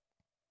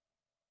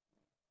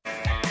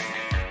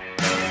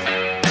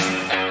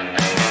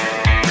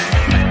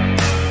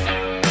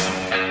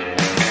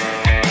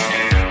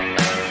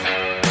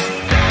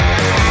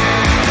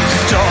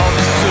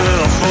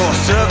 For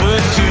 17,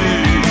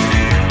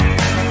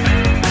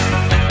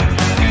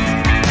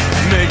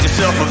 make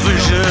yourself a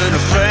vision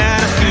of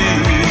fantasy.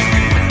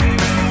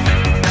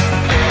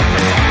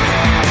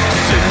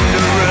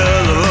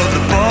 Cinderella of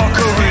the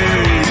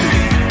Baccarat,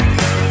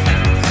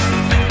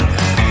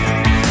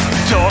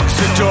 talk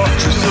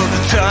seductress of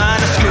the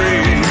tiny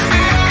screen.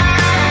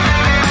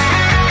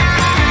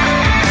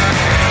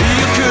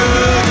 You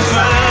couldn't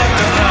find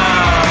the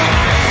power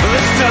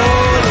that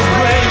stole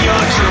away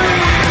your dream.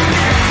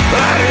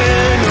 In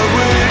a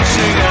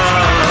witching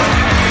hour,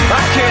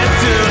 I can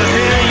still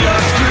hear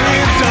your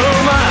screams, oh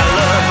my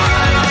love.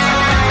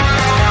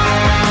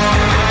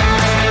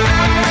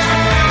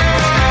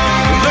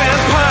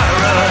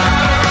 Vampira,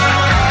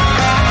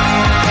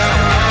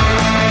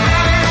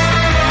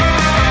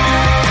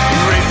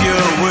 rape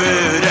your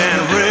wit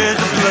and raise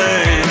the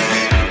blaze.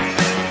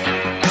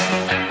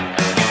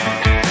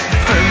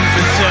 Femme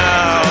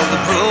fatale, the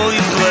role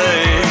you played.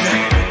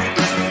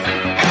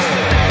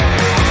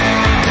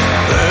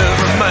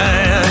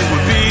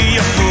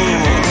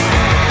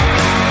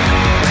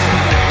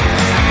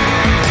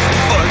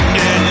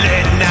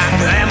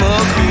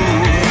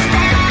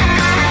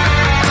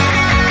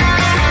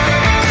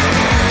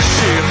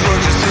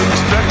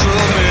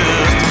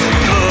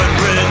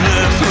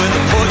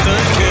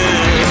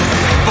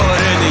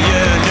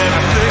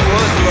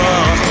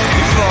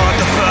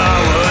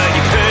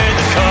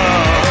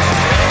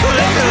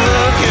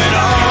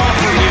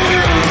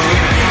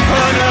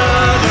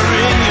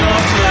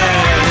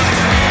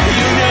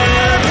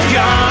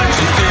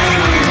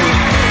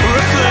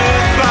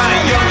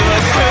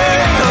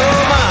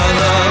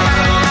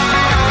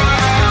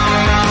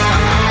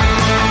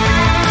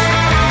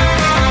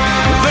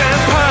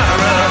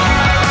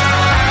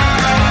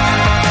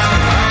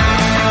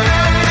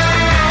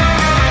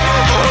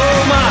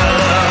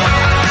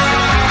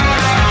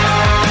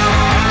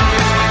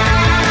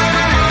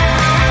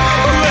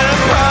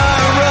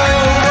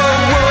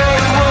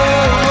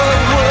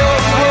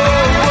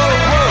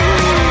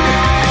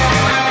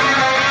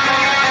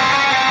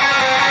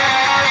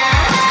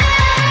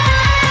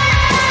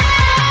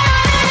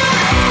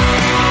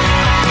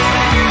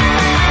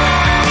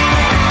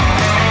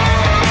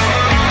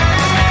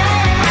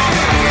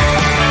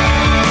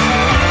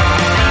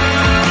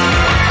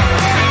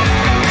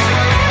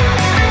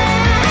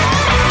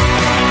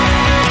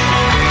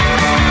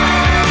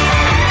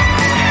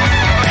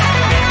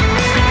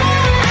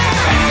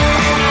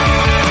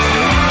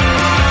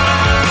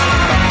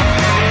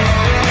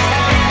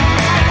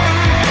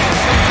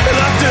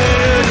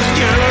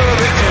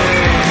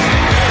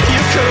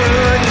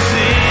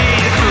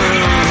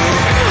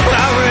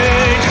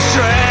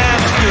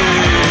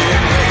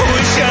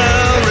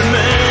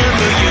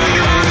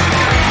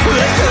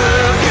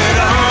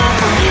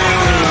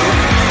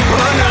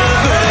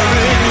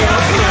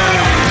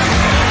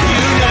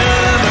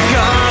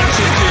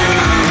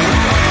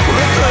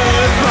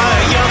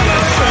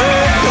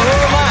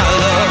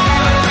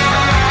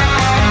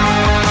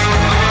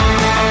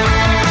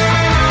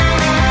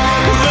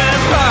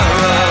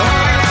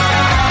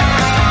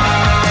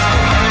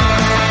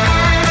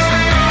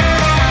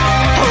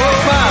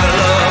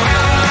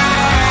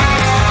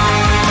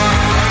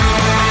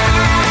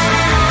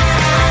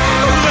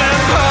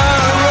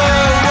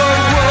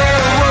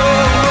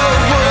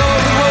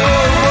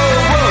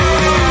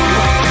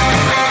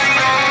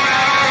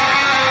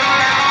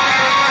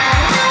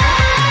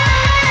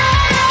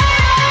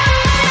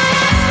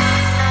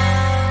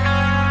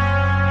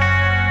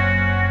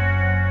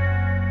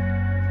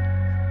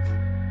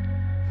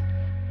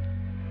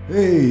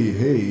 Hey.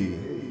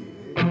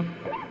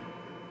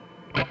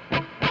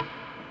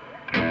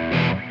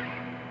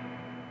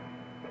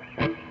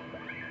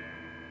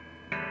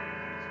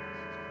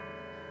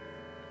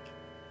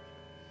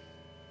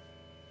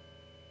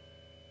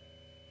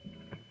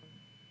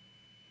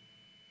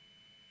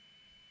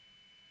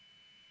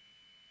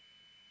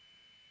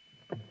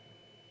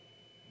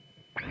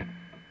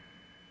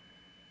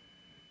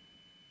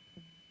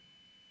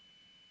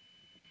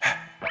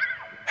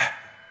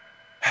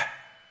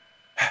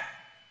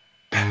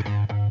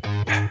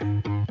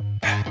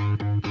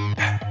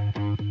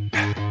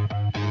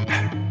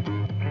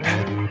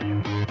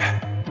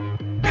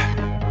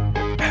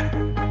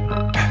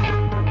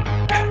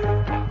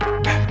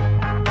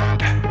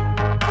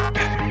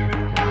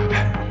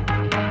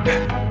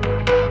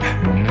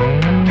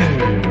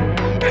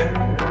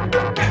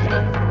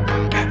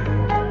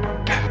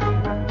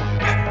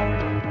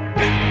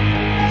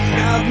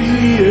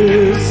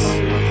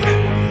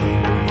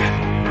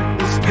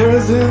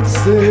 Present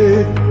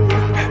state,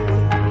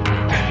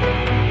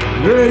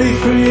 ready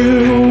for you,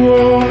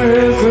 won't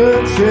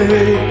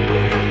hesitate.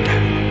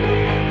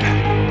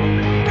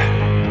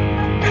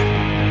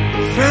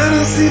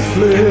 Fantasy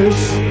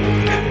flesh,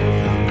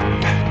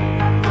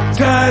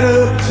 tied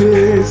up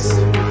taste.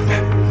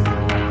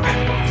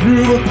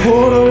 Through the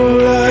portal of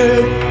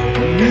light,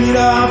 meet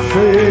our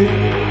fate.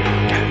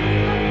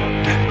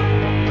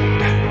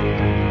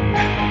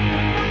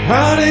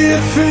 How do you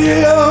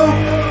feel?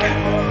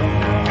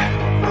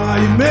 Are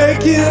you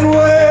making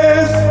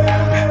waves?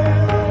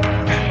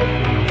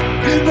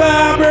 Good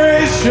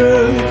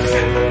vibrations?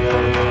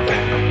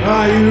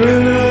 Are you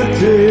in a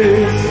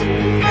daze?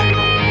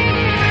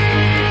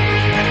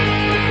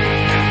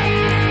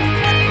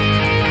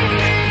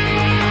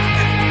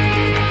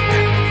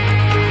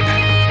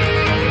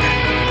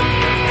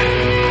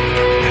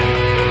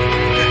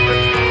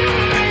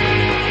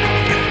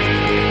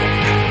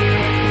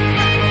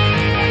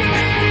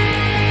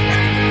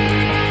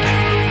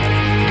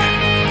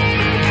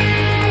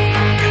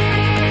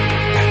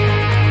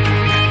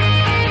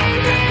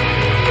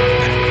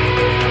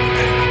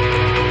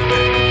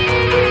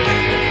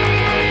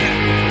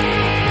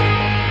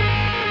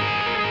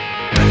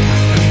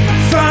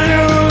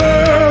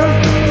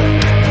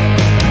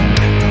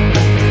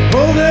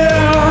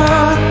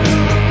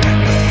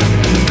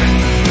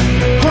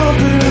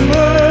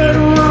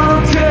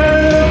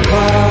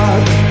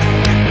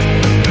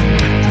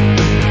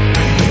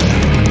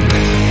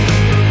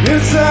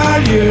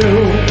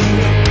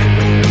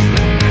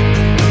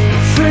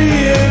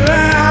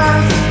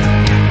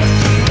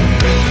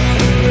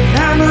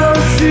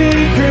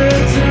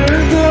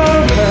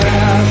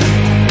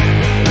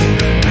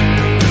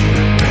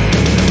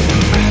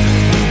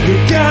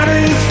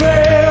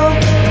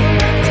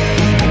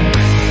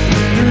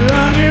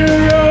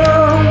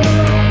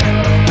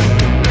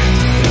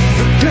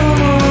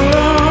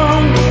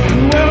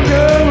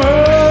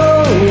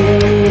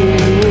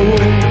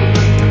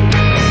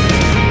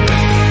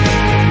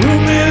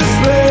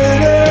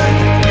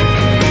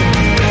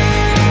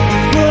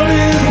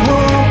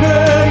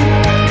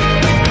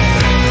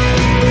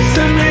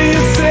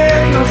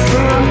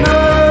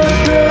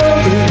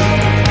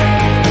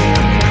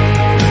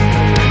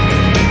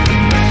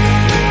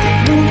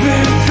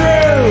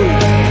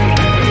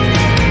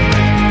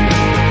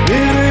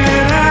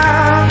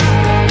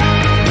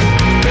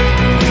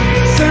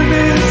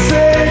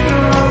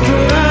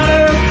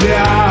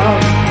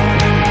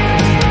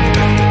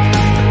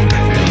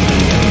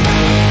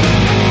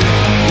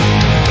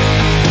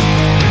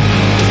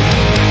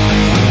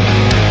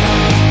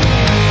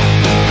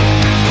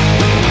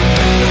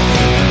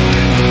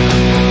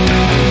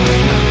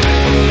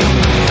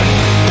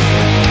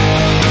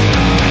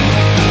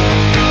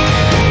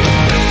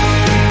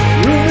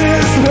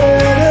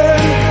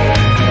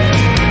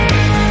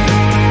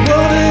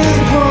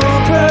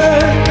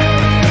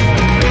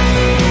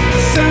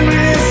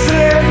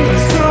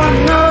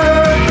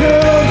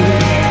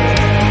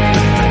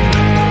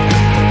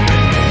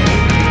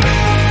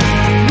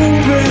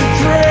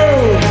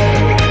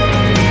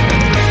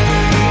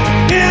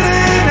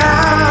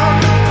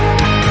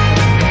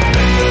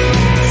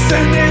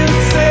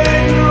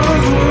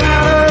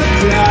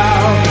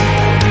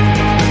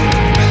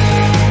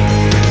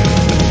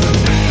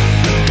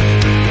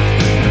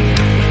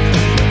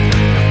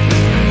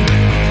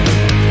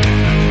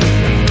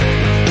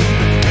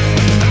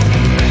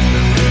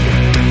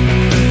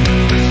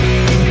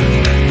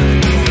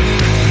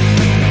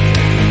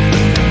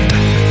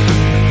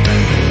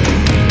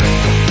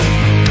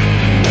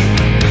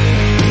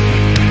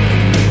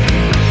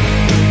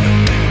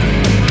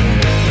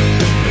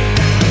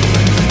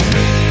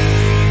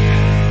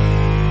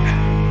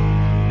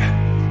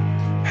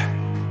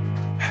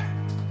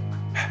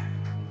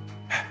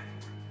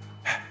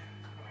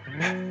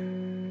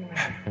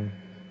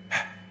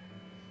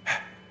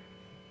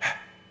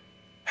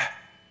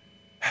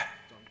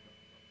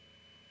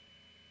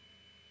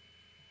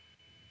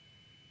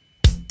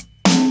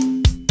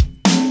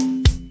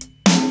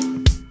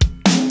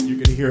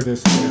 Hear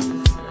this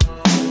again.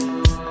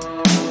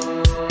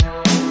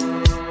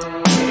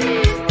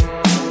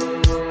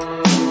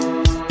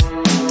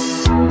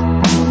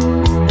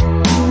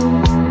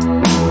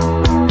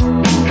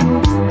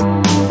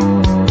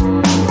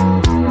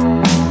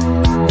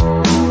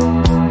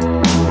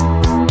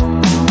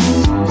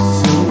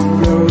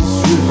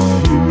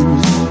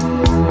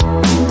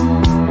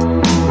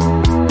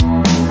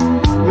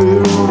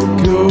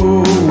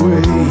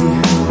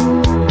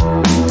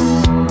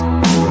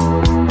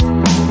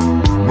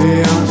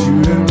 They aren't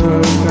you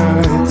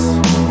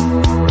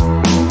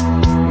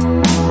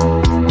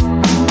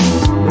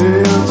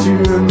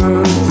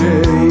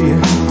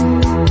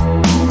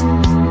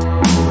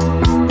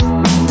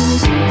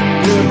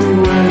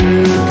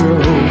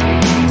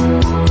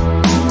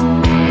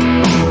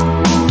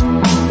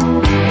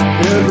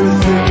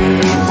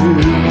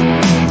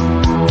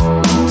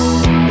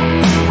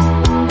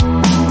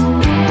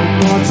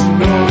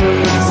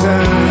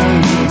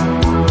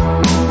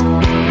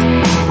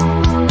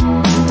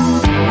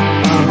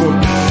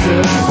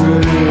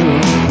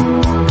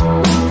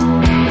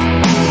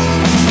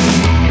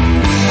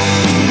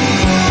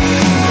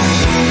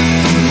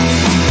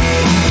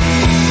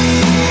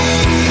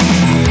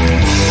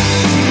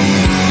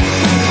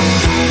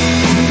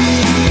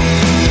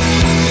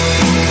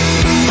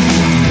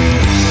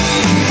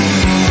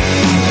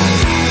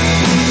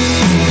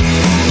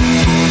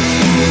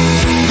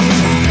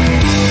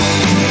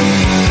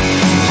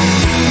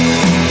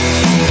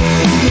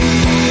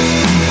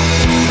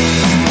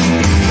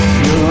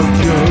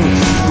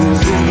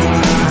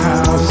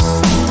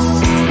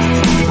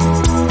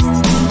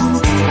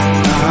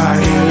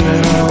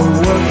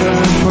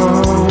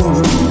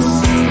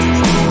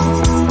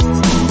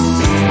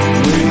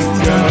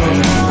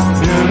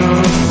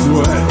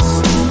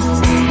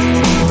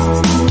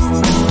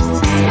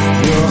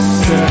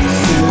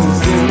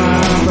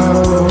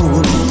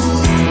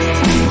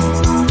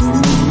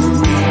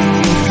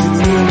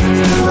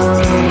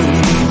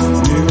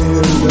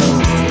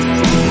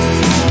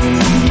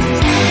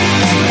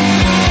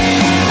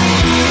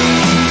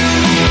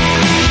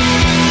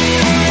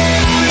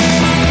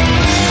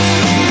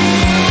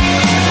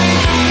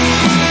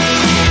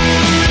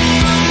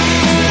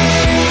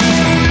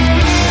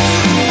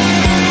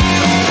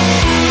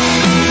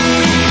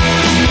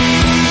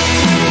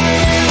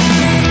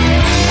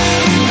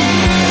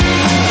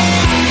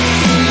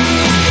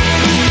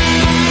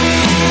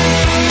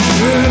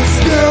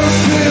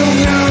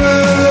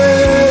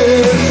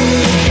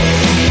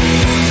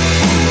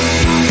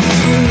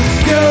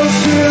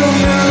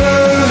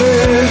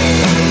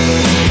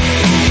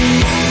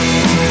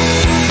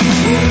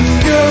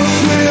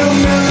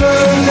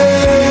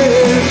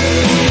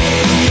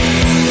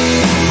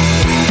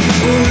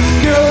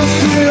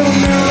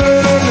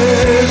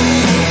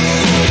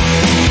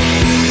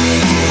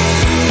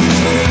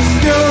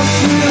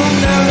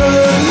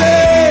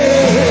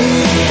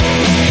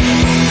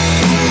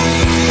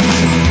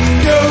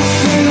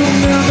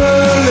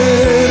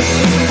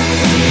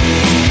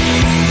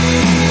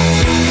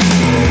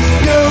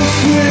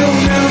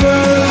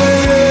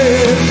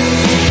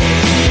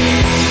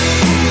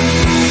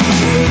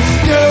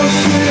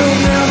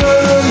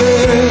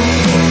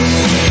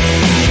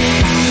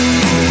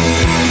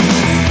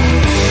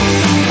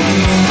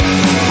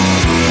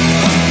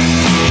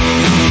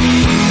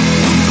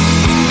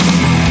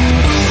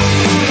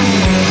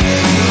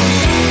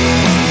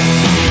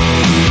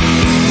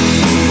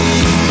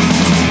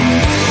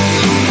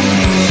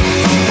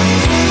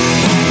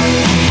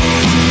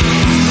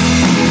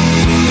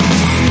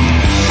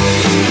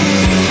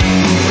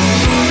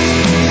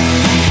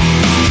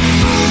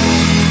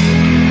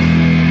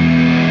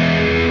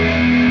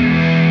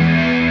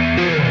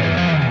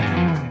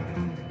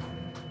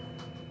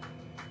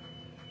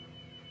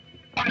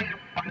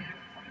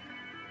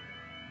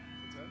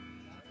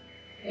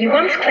You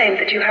once claimed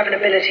that you have an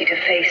ability to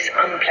face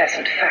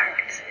unpleasant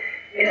facts.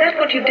 Is that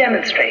what you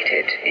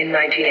demonstrated in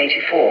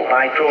 1984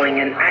 by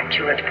drawing an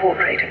accurate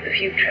portrait of the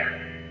future?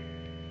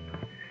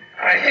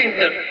 I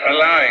think that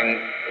allowing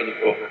for the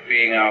book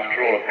being,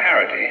 after all, a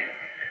parody,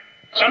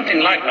 something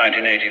like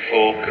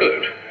 1984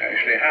 could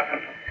actually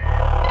happen.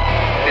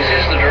 This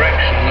is the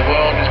direction the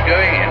world is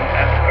going in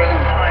at the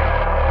present time.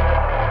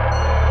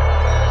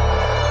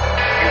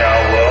 In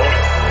our world,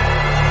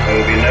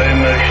 there will be no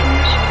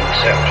emotions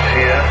except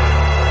fear,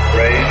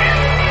 rage,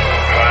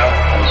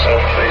 triumph, and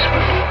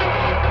self-abasement.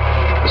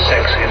 The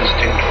sex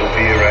instinct will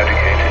be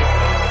eradicated.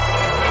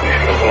 We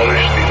shall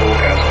abolish the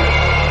orgasm.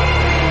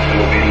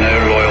 There will be no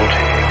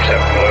loyalty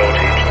except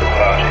loyalty to the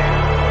party.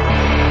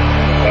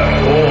 But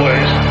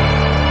always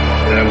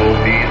there will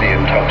be the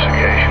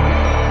intoxication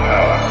of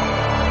power.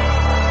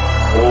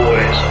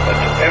 Always,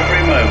 at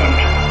every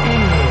moment,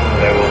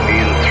 there will be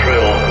the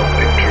thrill of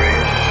victory,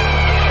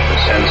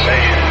 the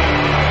sensation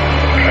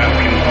of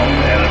trampling on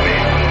the enemy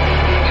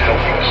as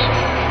helpless.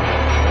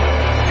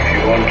 If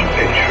you want a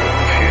picture of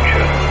the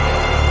future,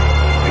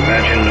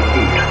 imagine a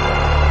boot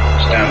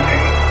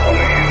stamping on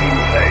a human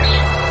face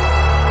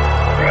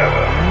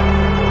forever.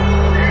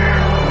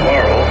 The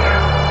moral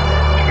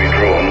to be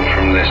drawn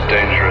from this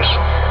dangerous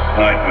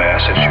nightmare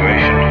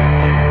situation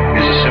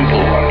is a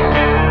simple one.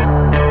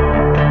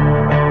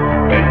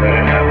 Don't let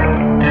it happen.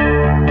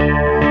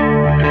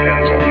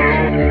 Depends on you.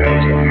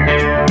 Depends on you.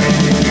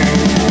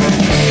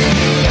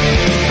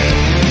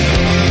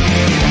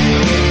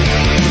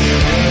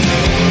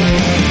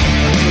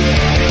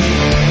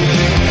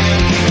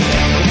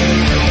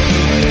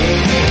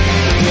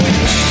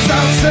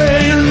 Stop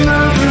saying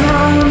nothing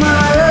wrong with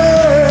my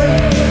head.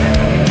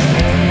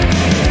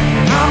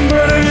 I'm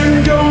burning,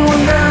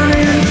 going down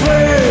in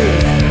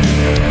flames.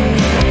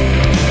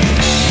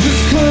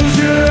 Just close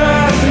your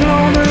eyes and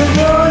all the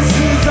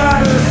voices I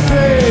just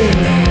say,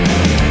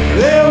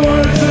 their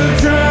words that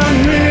drown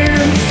me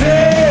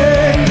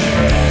insane.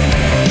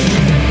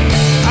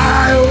 I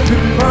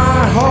open my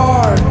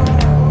heart.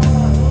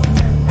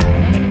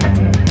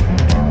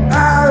 I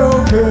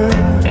open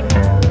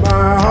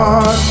my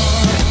heart.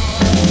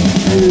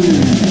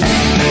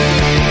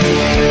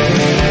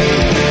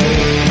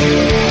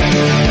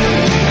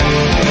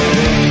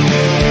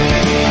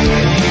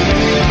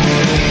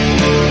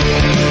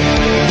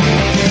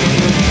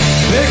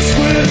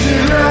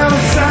 Exquisite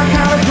rounds, I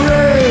kinda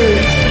great.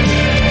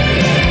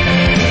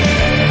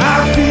 I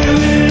feel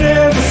it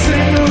every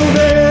single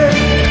day.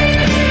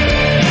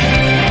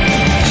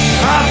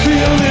 I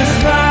feel this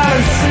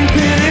fire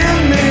sinking in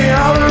me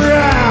all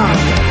around.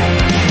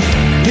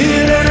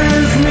 It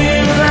enters me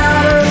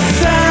without a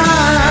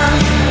sound.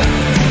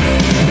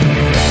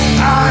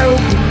 I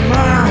open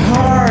my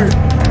heart.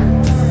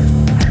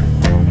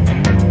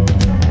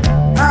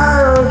 I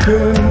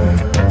open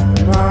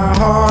my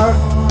heart.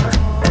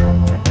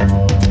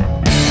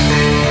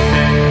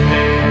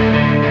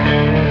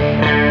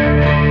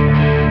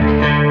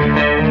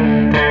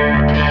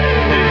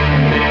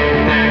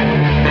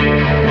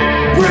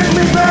 Bring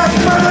me back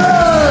my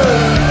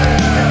love.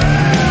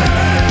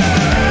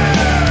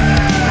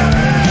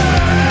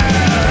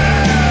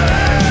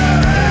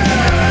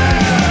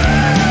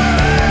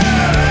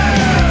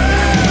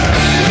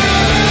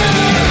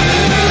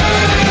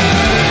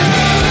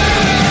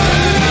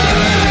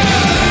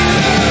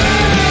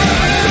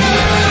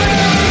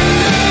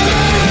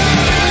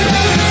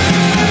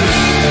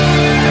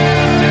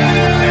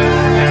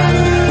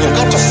 We've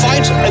got to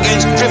fight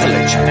against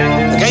privilege,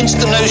 against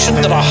the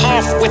notion that a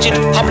half-witted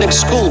public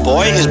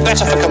schoolboy is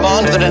better for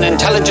command than an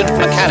intelligent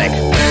mechanic.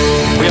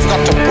 We have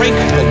got to break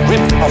the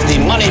grip of the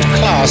moneyed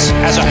class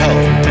as a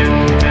whole.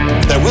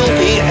 There will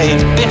be a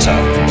bitter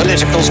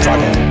political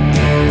struggle.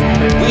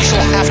 We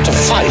shall have to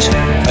fight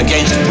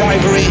against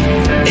bribery,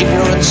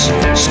 ignorance,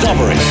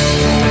 snobbery.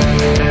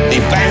 The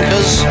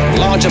bankers,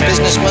 larger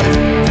businessmen,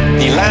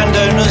 the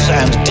landowners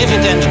and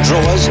dividend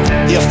drawers,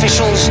 the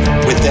officials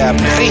with their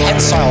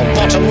prehensile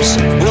bottoms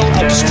will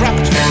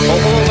obstruct for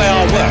all they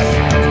are worth.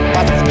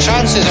 But the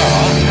chances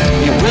are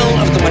the will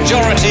of the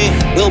majority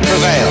will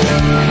prevail.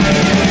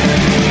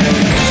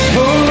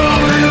 Hold on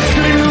to the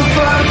screen if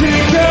I can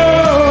go.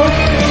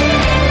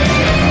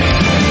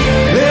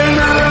 They're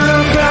not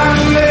about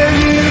to let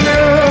you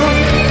go.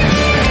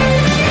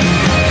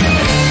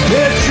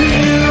 They're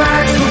treating you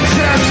like some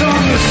trash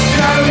on the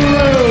side of the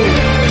road.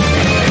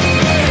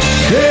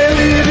 They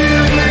leave you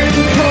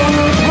making fall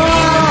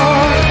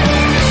apart.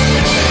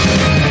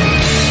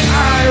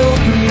 I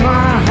open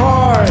my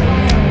heart.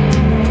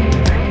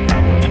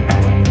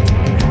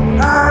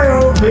 I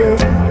open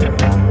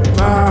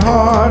my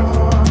heart.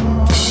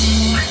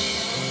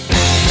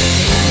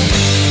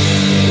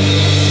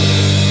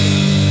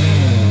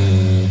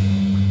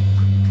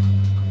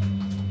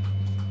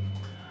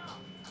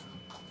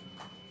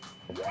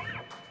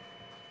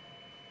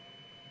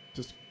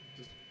 Just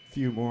a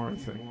few more, I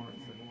think.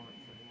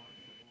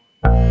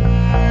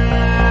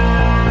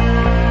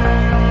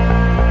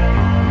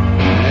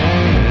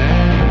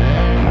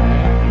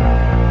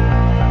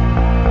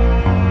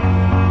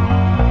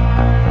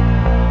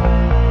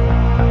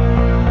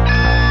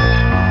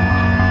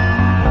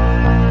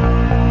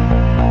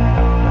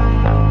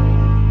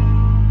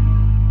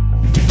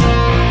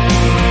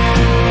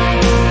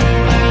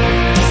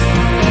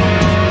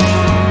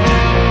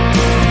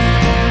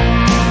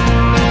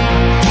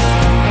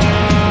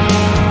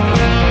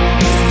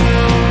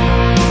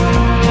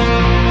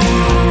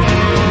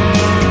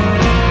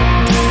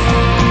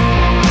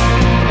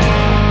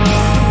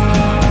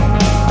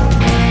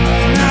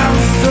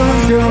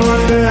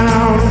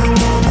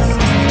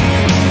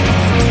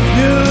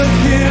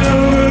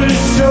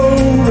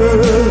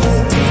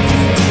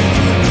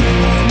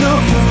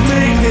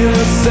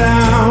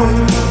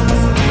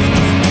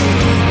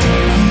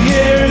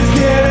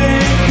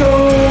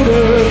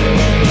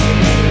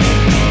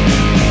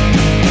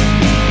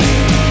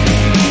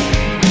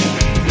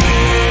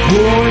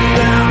 going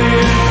down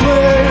in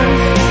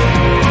flames,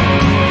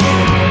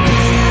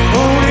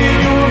 owning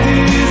your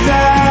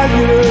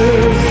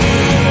desires.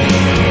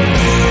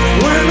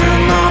 When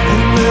there's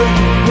nothing left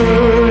to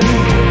burn,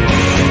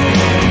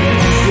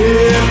 you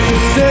have to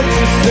set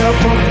yourself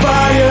on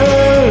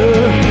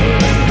fire,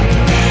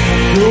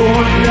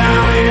 going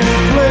down in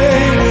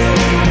flames,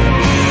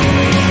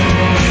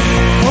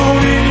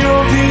 owning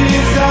your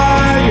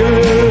desires.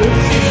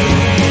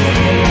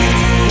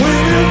 When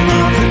there's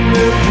nothing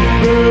left to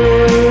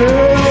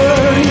burn.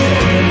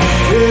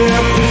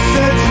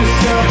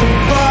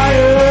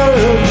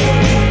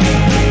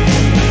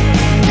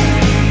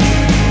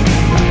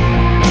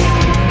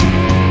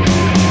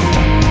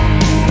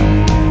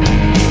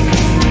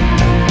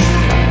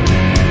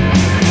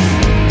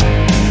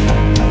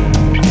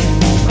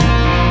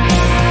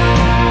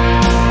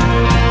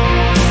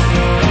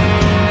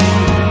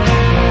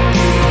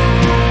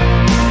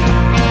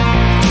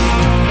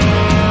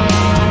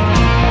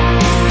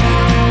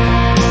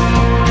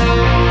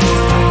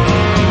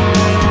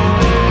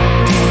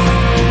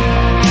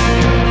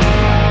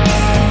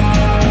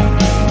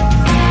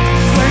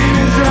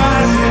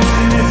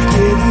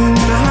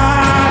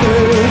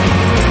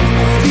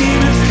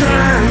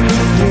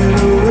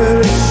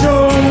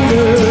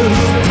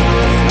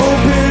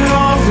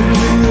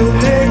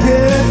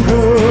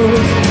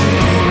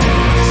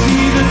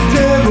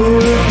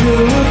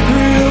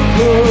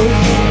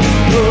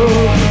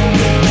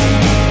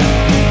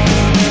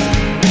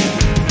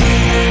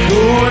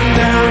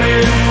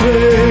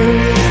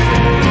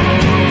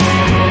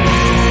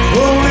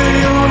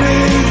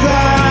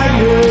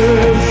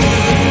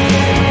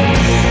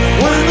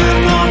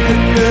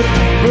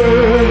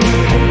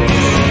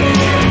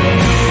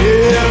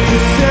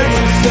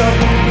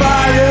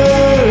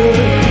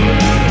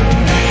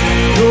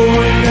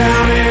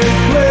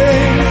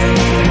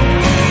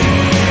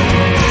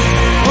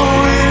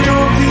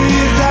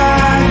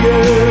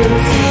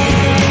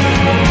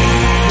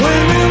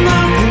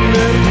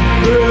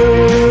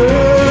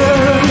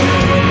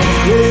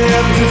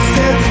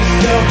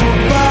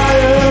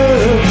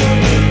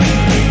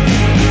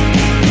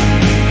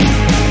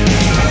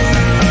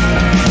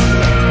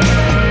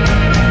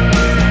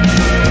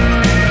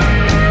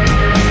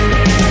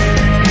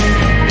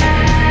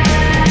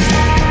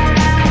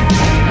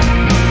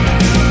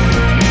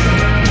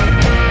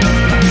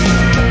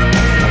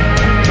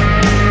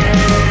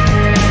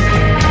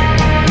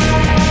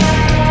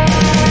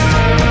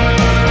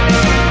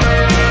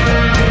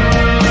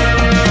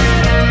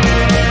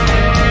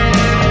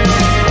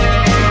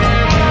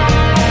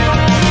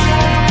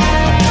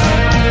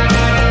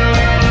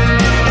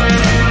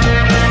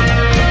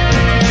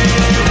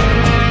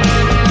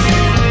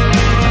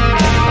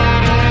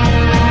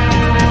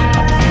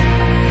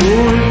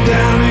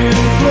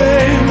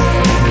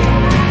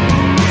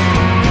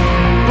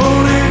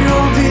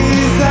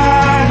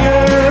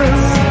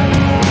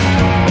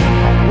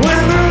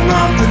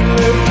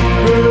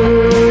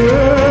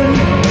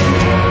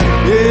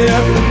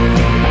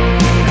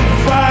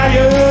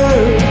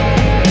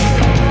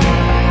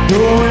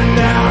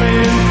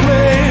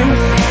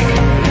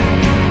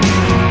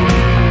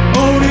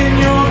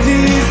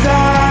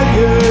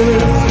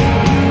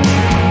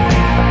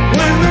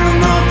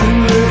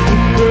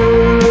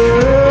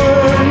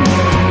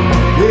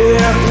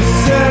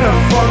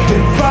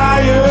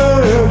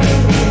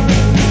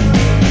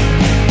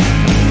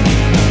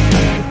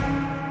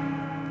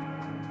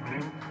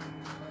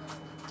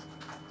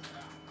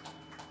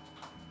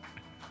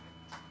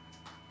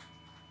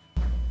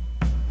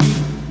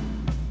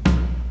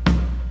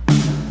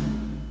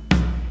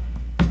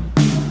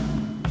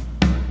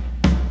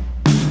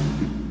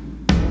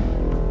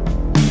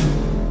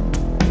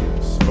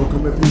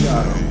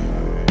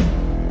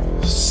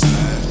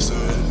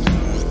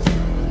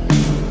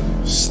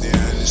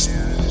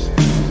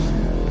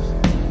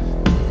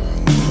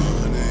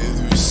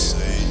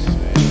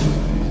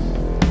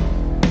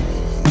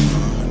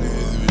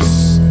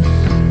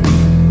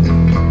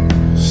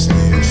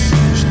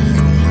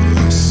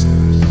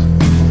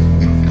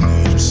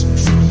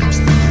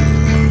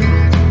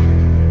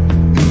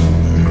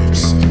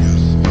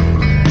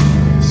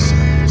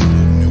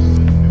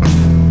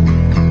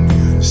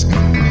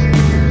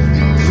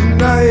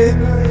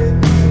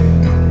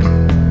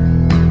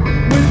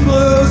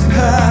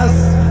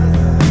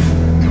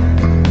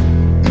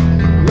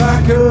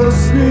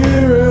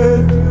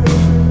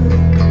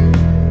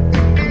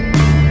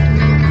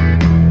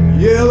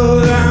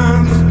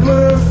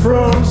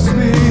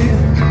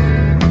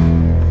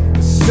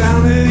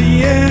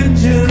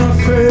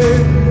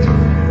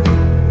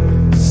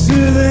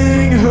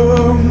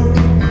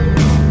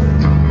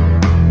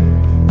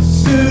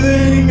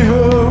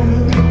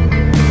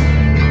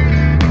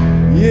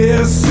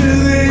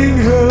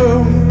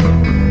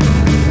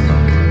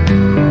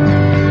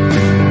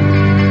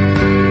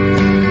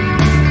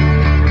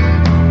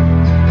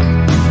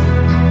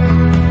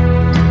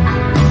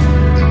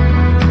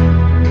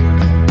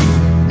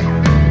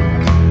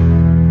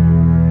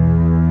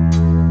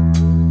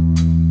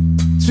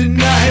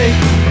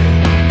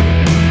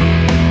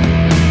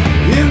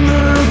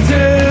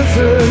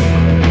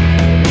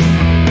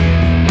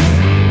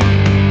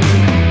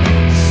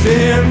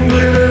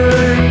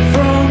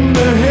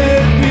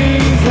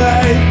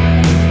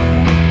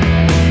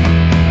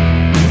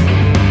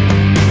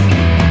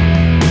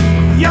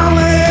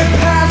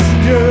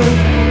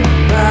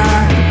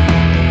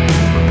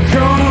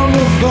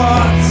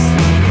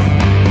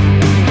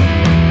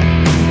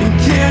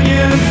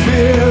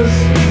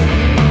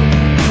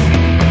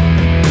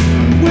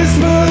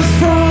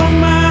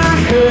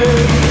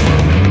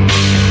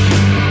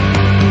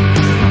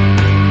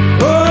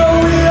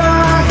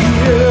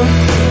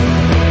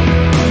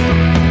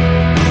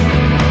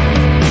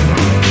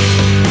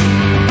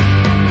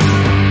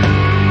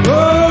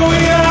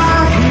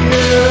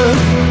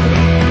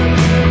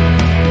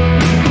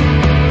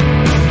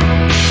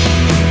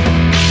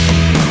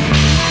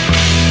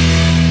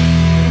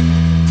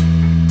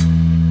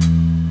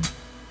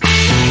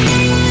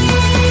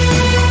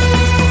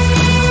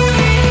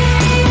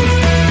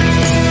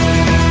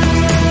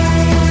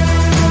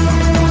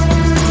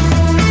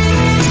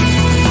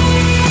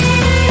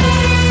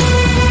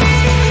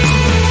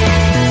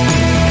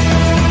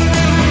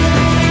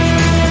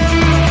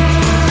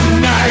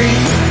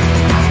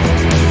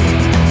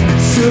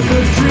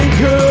 drink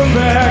her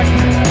back.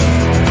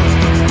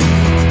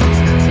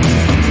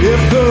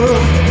 If the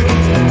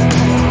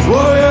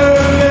warrior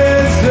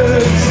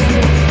lizards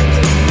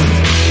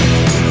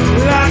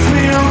lights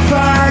me on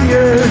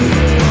fire,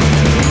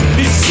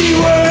 if she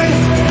would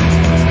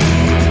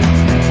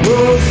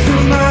rose to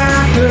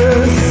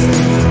Marcus,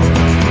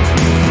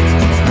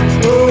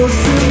 rose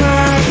to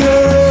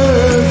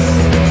Marcus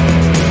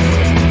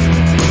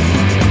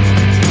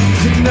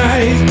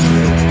tonight.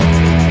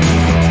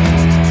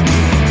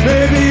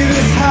 Maybe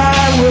this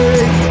highway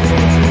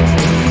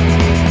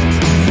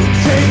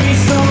take me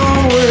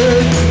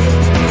somewhere.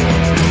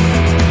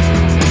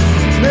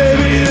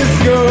 Maybe this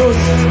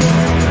ghost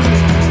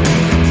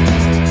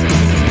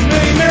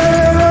make me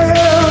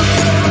live.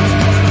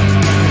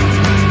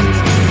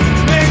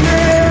 Make me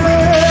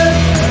live.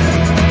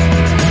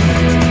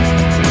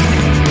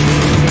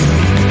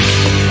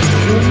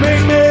 Oh,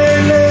 make me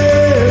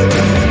live.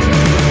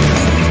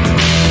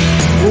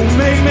 Oh,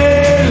 make me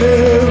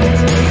live.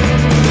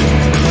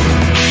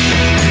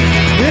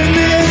 In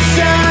this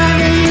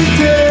shiny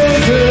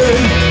desert,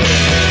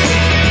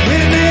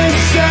 in this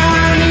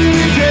shiny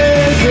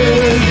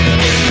desert,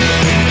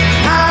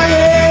 I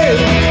am,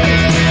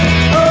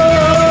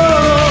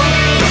 oh,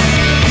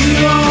 you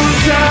won't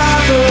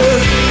drive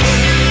us.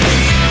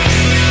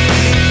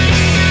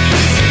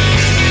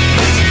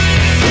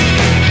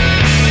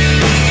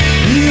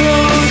 You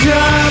won't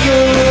drive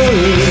us.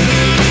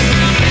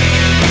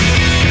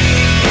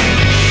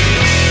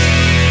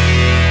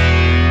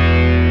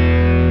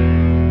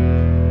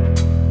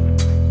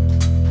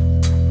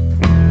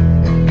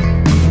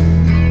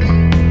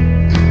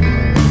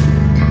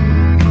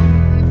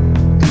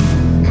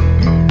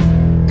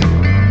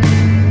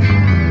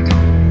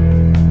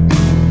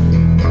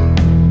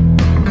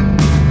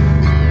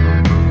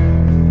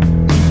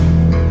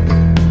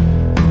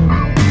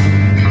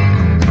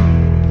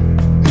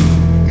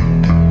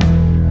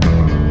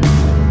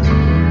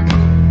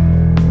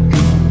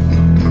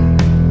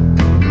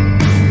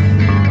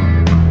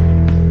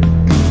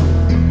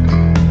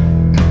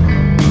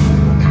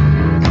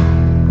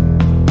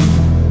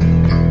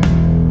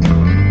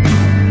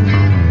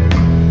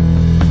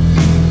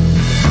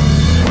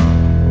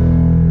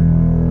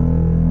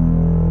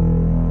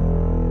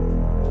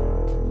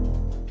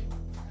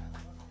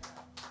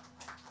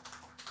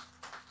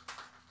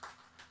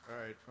 All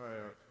right.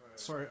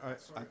 Sorry,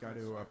 I got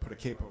to put a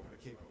cape over.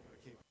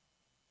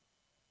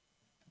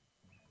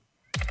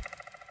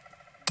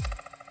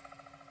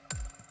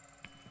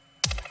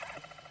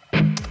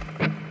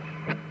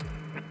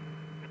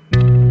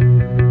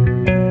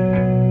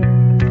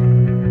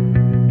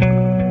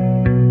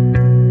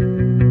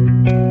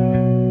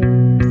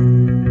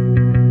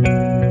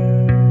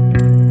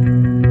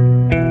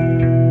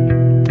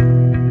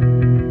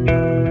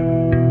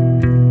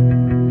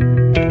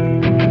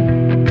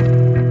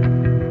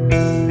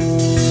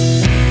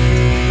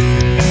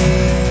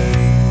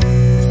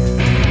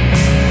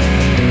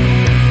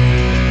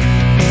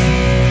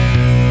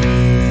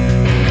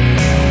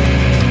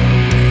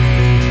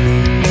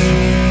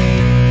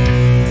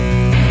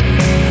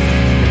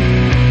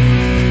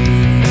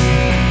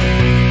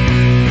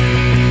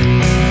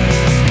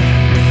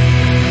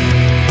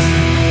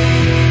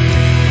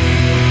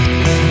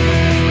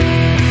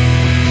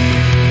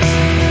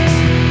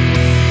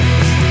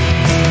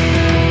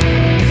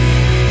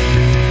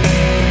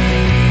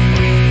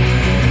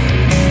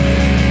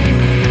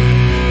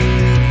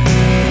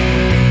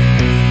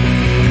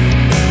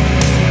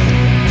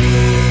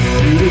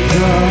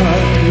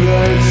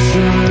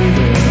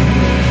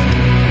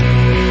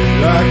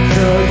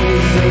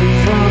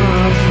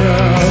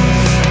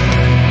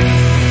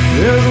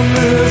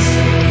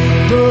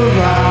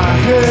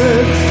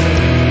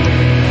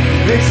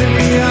 Mixing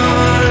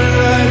beyond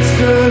life's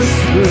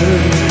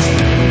custom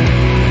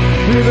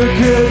with a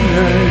good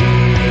night,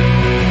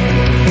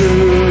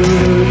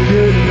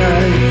 good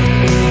night.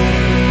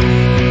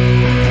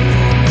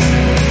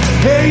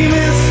 Hey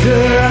mister,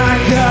 I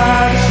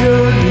got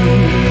your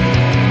name.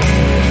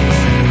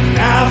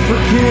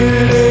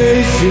 African,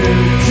 Asian,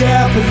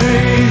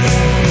 Japanese,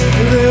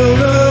 they'll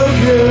love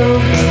you.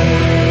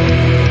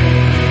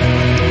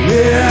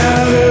 Yeah,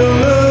 they'll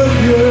love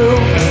you.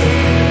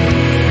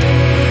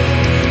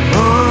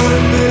 On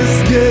this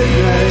good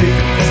night,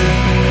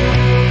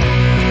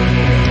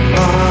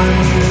 on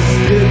this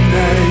good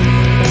night.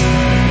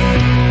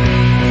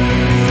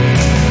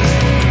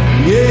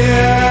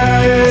 Yeah,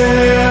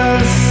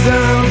 the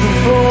sounds are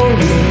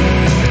falling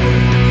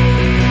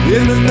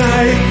in the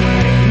night.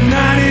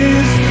 Night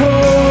is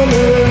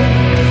colder.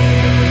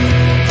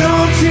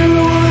 Don't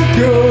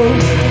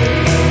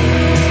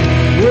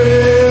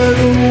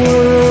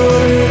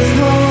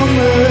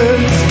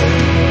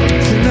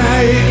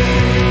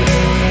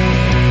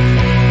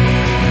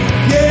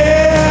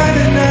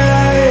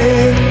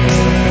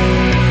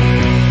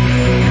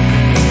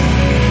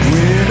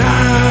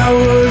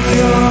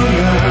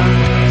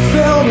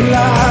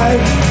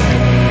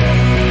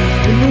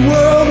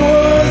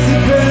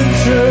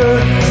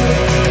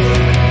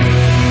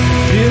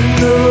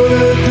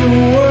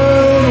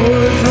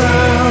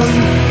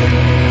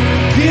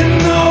Didn't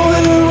know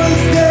there was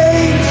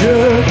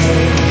danger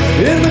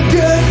in the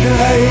good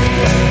night.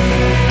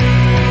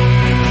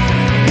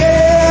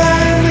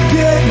 Yeah, in the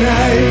good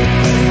night.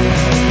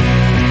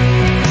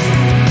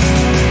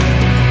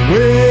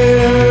 Where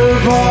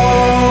have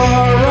all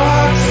our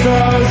rock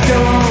stars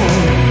gone?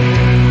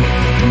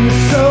 You were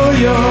so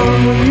young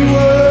when you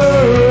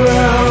were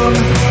around.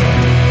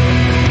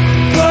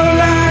 Glow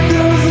like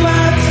those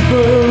lights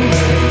above,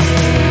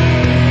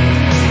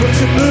 but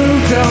you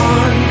moved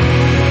on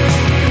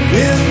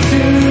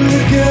into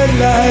the good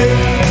light.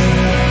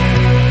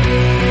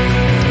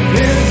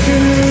 Into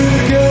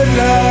the good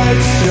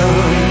light,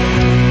 Sean.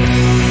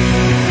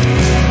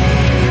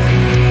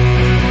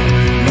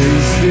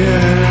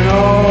 Wasting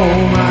all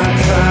my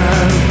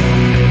time.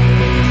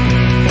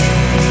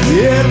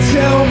 Yeah,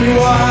 tell me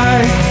why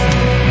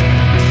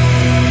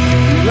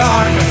we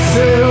lock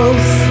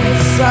ourselves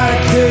inside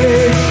a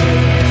cage,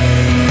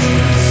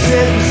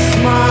 sit and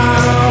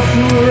smile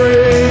through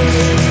rage.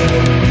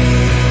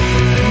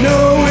 No,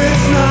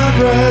 it's not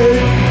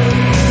right.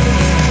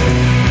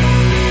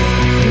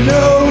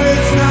 No,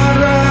 it's not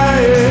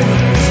right.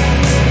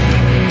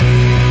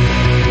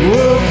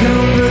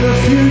 Welcome to the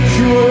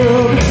future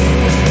world,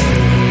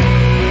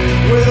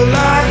 where the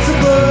lights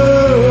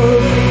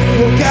above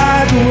will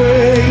guide the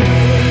way.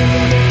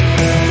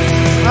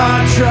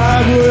 Our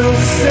tribe will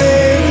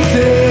save the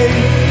day.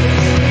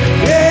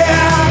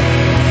 Yeah,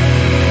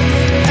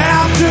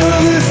 after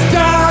this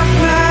dark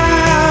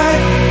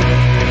night,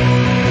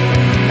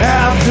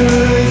 after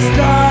this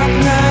dark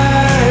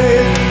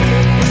night,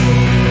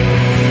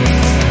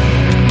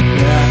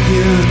 back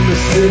in the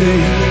city,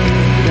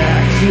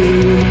 back to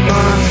the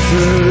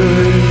monster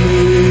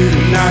in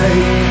the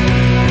night.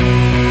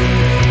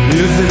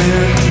 Isn't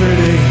it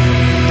pretty?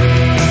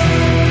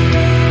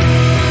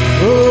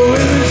 Oh,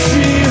 isn't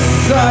she a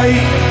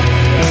sight?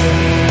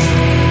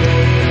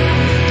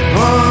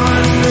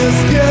 On this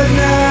good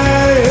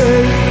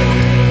night,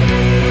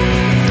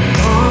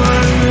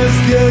 on this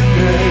good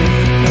night.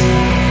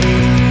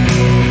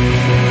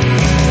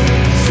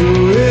 So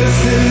this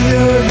is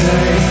your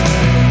night.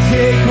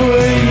 Take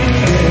what you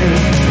can,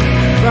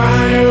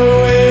 find your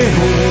way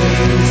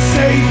home,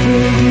 safe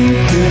as you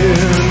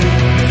can.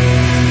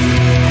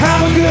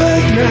 Have a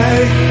good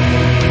night.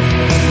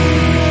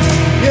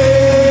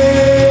 Yeah.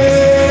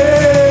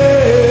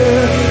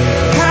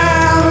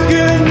 Have a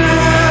good night.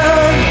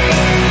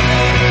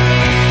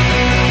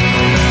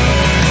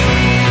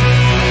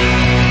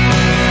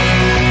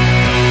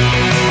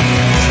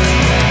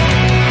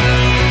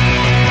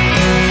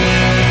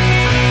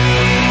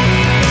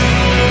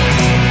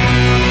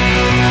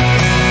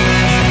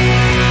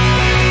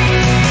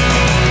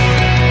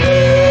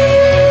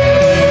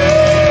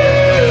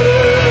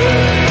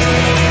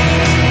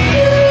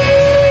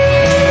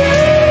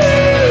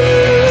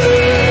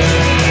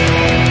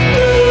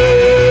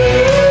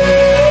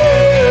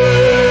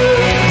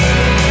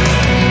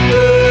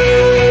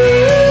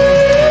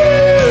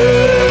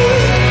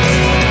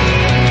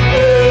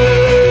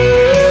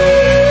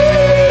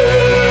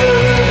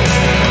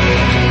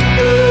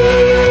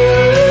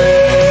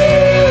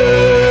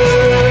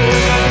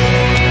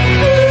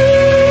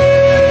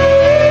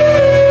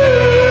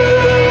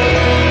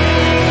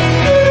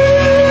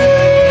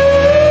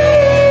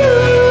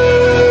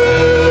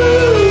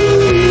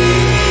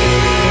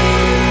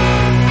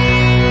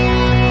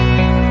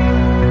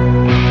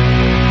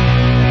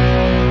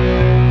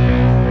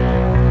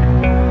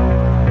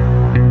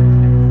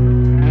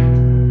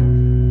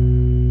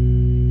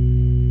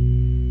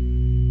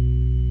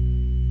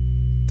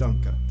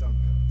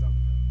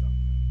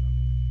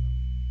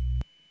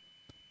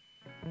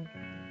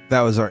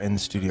 That was our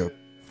in-studio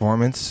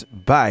performance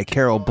by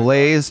Carol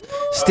Blaze.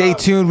 Stay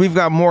tuned. We've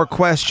got more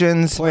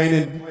questions.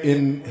 Playing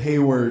in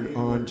Hayward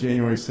on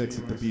January 6th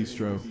at the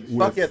Bistro.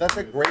 Fuck yeah, that's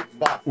a great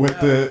spot. With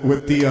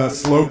the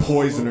Slow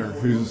Poisoner,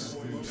 who's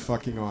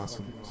fucking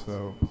awesome.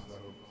 So,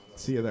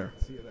 see you there.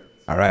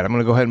 All right, I'm going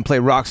to go ahead and play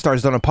Rock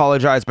Stars Don't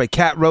Apologize by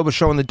Cat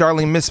Robichaux and the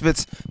Darling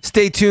Misfits.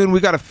 Stay tuned. We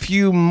got a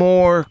few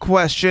more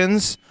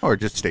questions. Or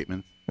just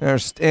statements.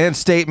 And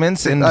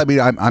statements. And I mean,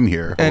 I'm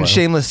here. And Hello.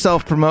 shameless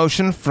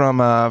self-promotion from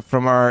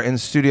our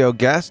in-studio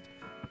guest.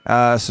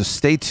 So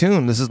stay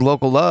tuned. This is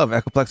Local Love,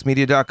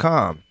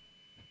 echoplexmedia.com.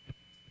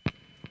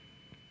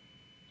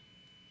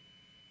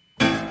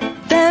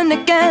 Then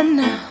again,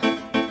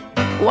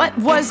 what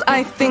was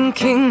I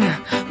thinking?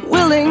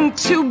 Willing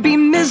to be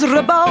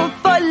miserable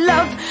for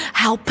love?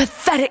 How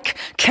pathetic.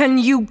 Can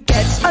you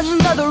get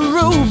another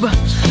rube?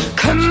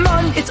 Come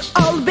on, it's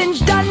all been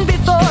done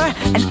before,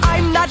 and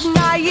I'm not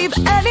naive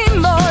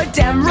anymore.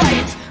 Damn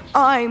right,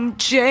 I'm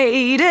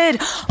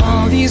jaded.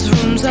 All these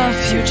rooms are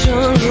future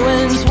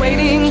ruins,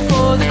 waiting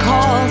for the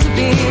call to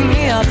beam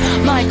me up.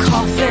 My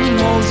coffin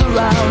rolls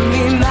around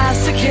me.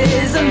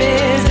 Masochism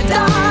is a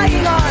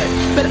dying art,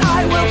 but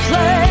I will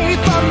play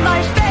from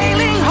my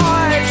failing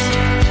heart.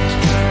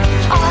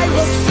 I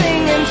will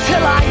sing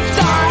until I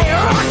die.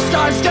 Rock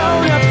stars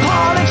don't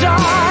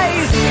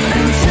apologize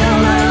until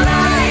the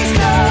lights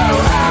go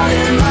out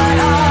in my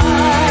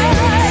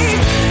eyes,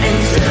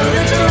 until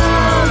the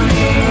drum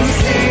beats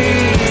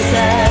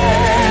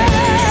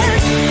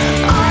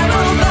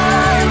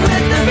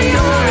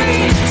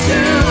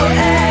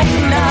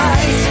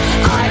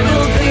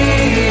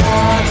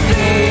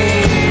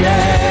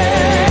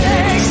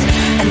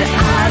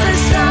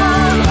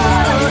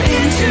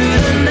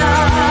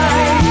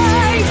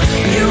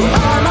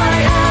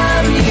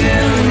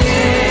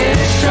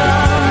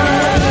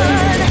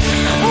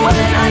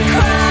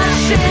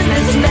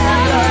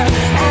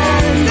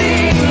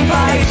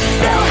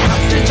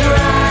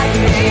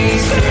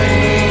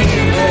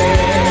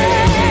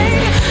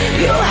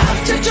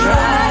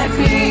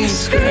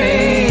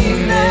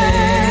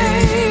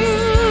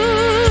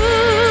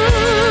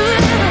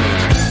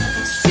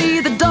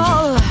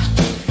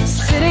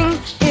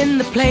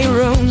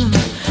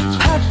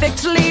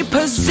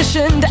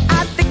stationed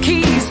at the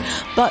keys,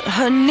 but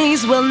her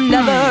knees will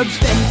never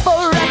bend,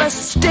 forever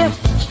stiff,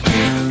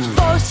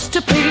 forced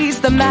to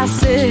please the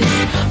masses,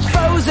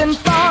 frozen,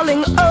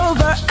 falling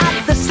over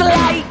at the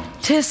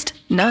slightest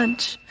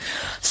nudge.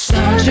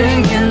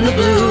 Surging in the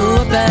blue,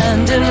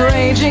 abandoned,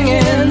 raging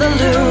in the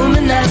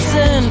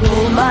luminescent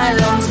pool. My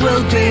lungs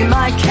will be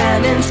my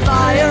cannons,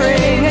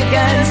 firing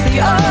against the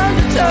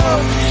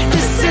undertow.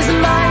 This is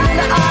mine,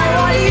 I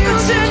want you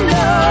to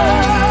know.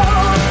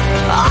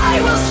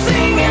 I will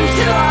sing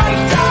until I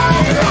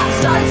die. Rock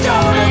stars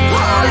don't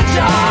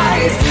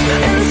apologize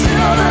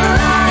until the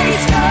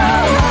lights go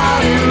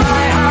out in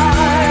my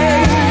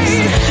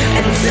eyes,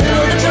 until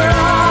the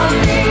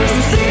drumming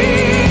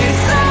ceases.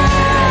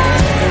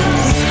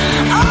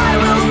 I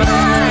will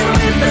burn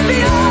with the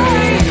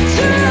fury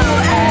to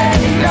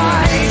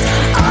ignite.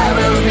 I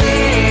will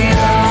be a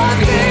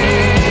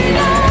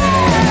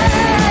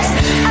Venus,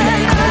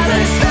 and as I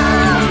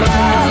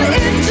stumble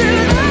into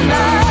the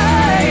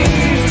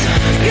night,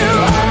 you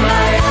are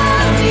my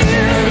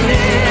ammunition.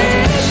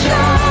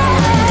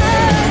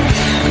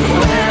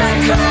 When I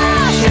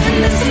crash in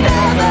this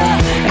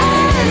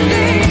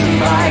never-ending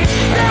fight,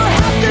 they'll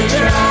have to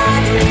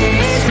drag me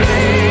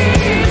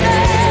screaming.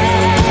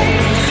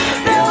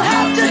 They'll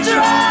have to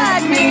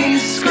drag me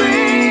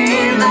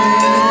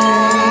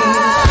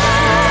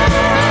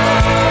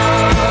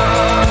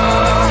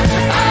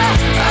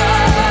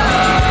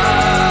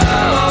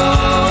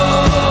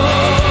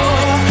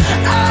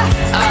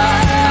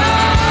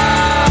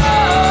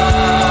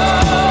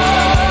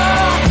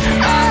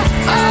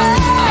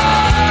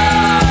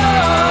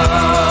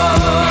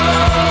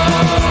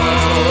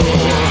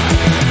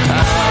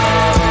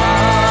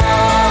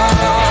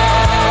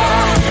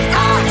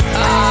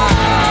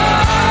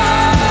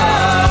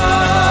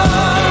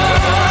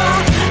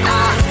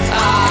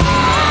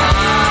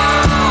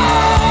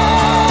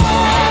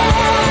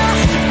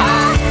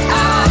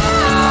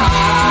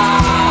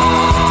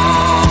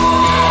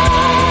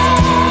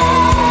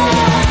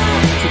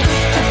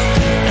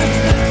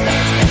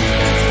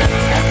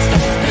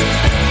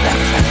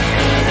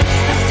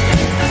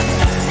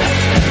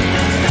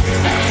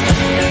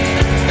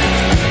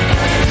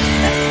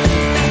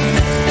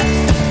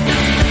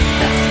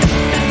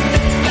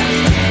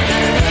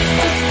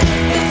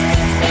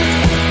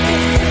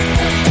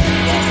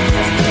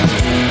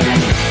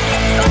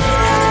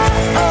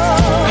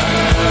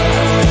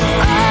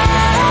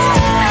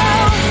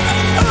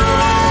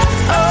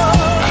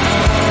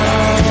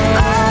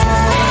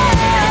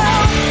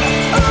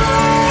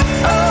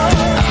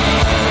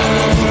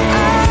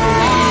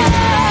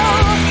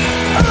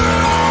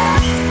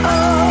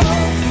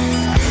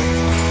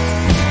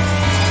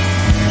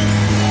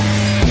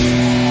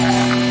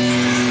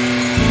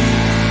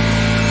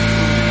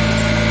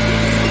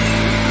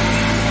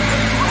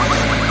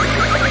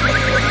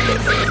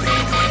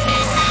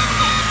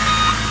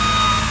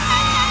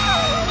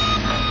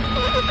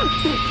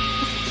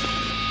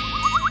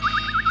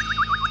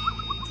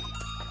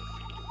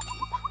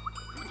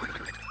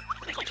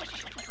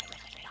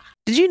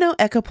Did you know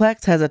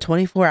Echoplex has a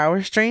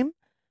 24-hour stream?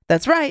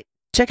 That's right.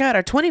 Check out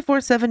our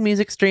 24/7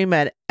 music stream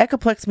at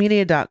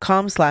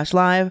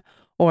echoplexmedia.com/live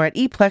or at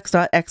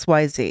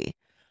eplex.xyz.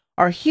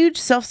 Our huge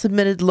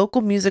self-submitted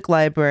local music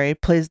library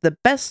plays the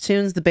best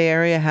tunes the Bay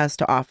Area has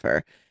to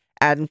offer,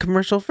 and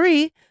commercial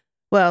free,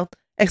 well,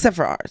 except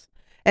for ours,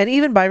 and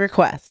even by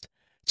request.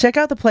 Check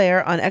out the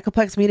player on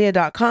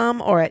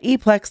echoplexmedia.com or at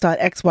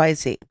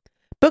eplex.xyz.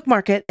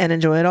 Bookmark it and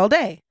enjoy it all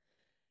day.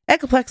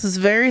 Echoplex is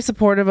very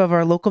supportive of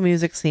our local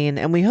music scene,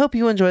 and we hope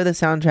you enjoy the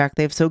soundtrack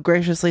they've so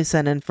graciously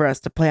sent in for us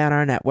to play on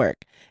our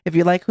network. If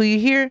you like who you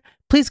hear,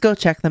 please go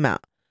check them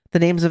out. The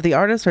names of the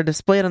artists are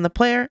displayed on the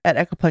player at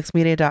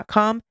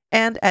echoplexmedia.com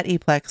and at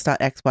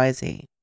eplex.xyz.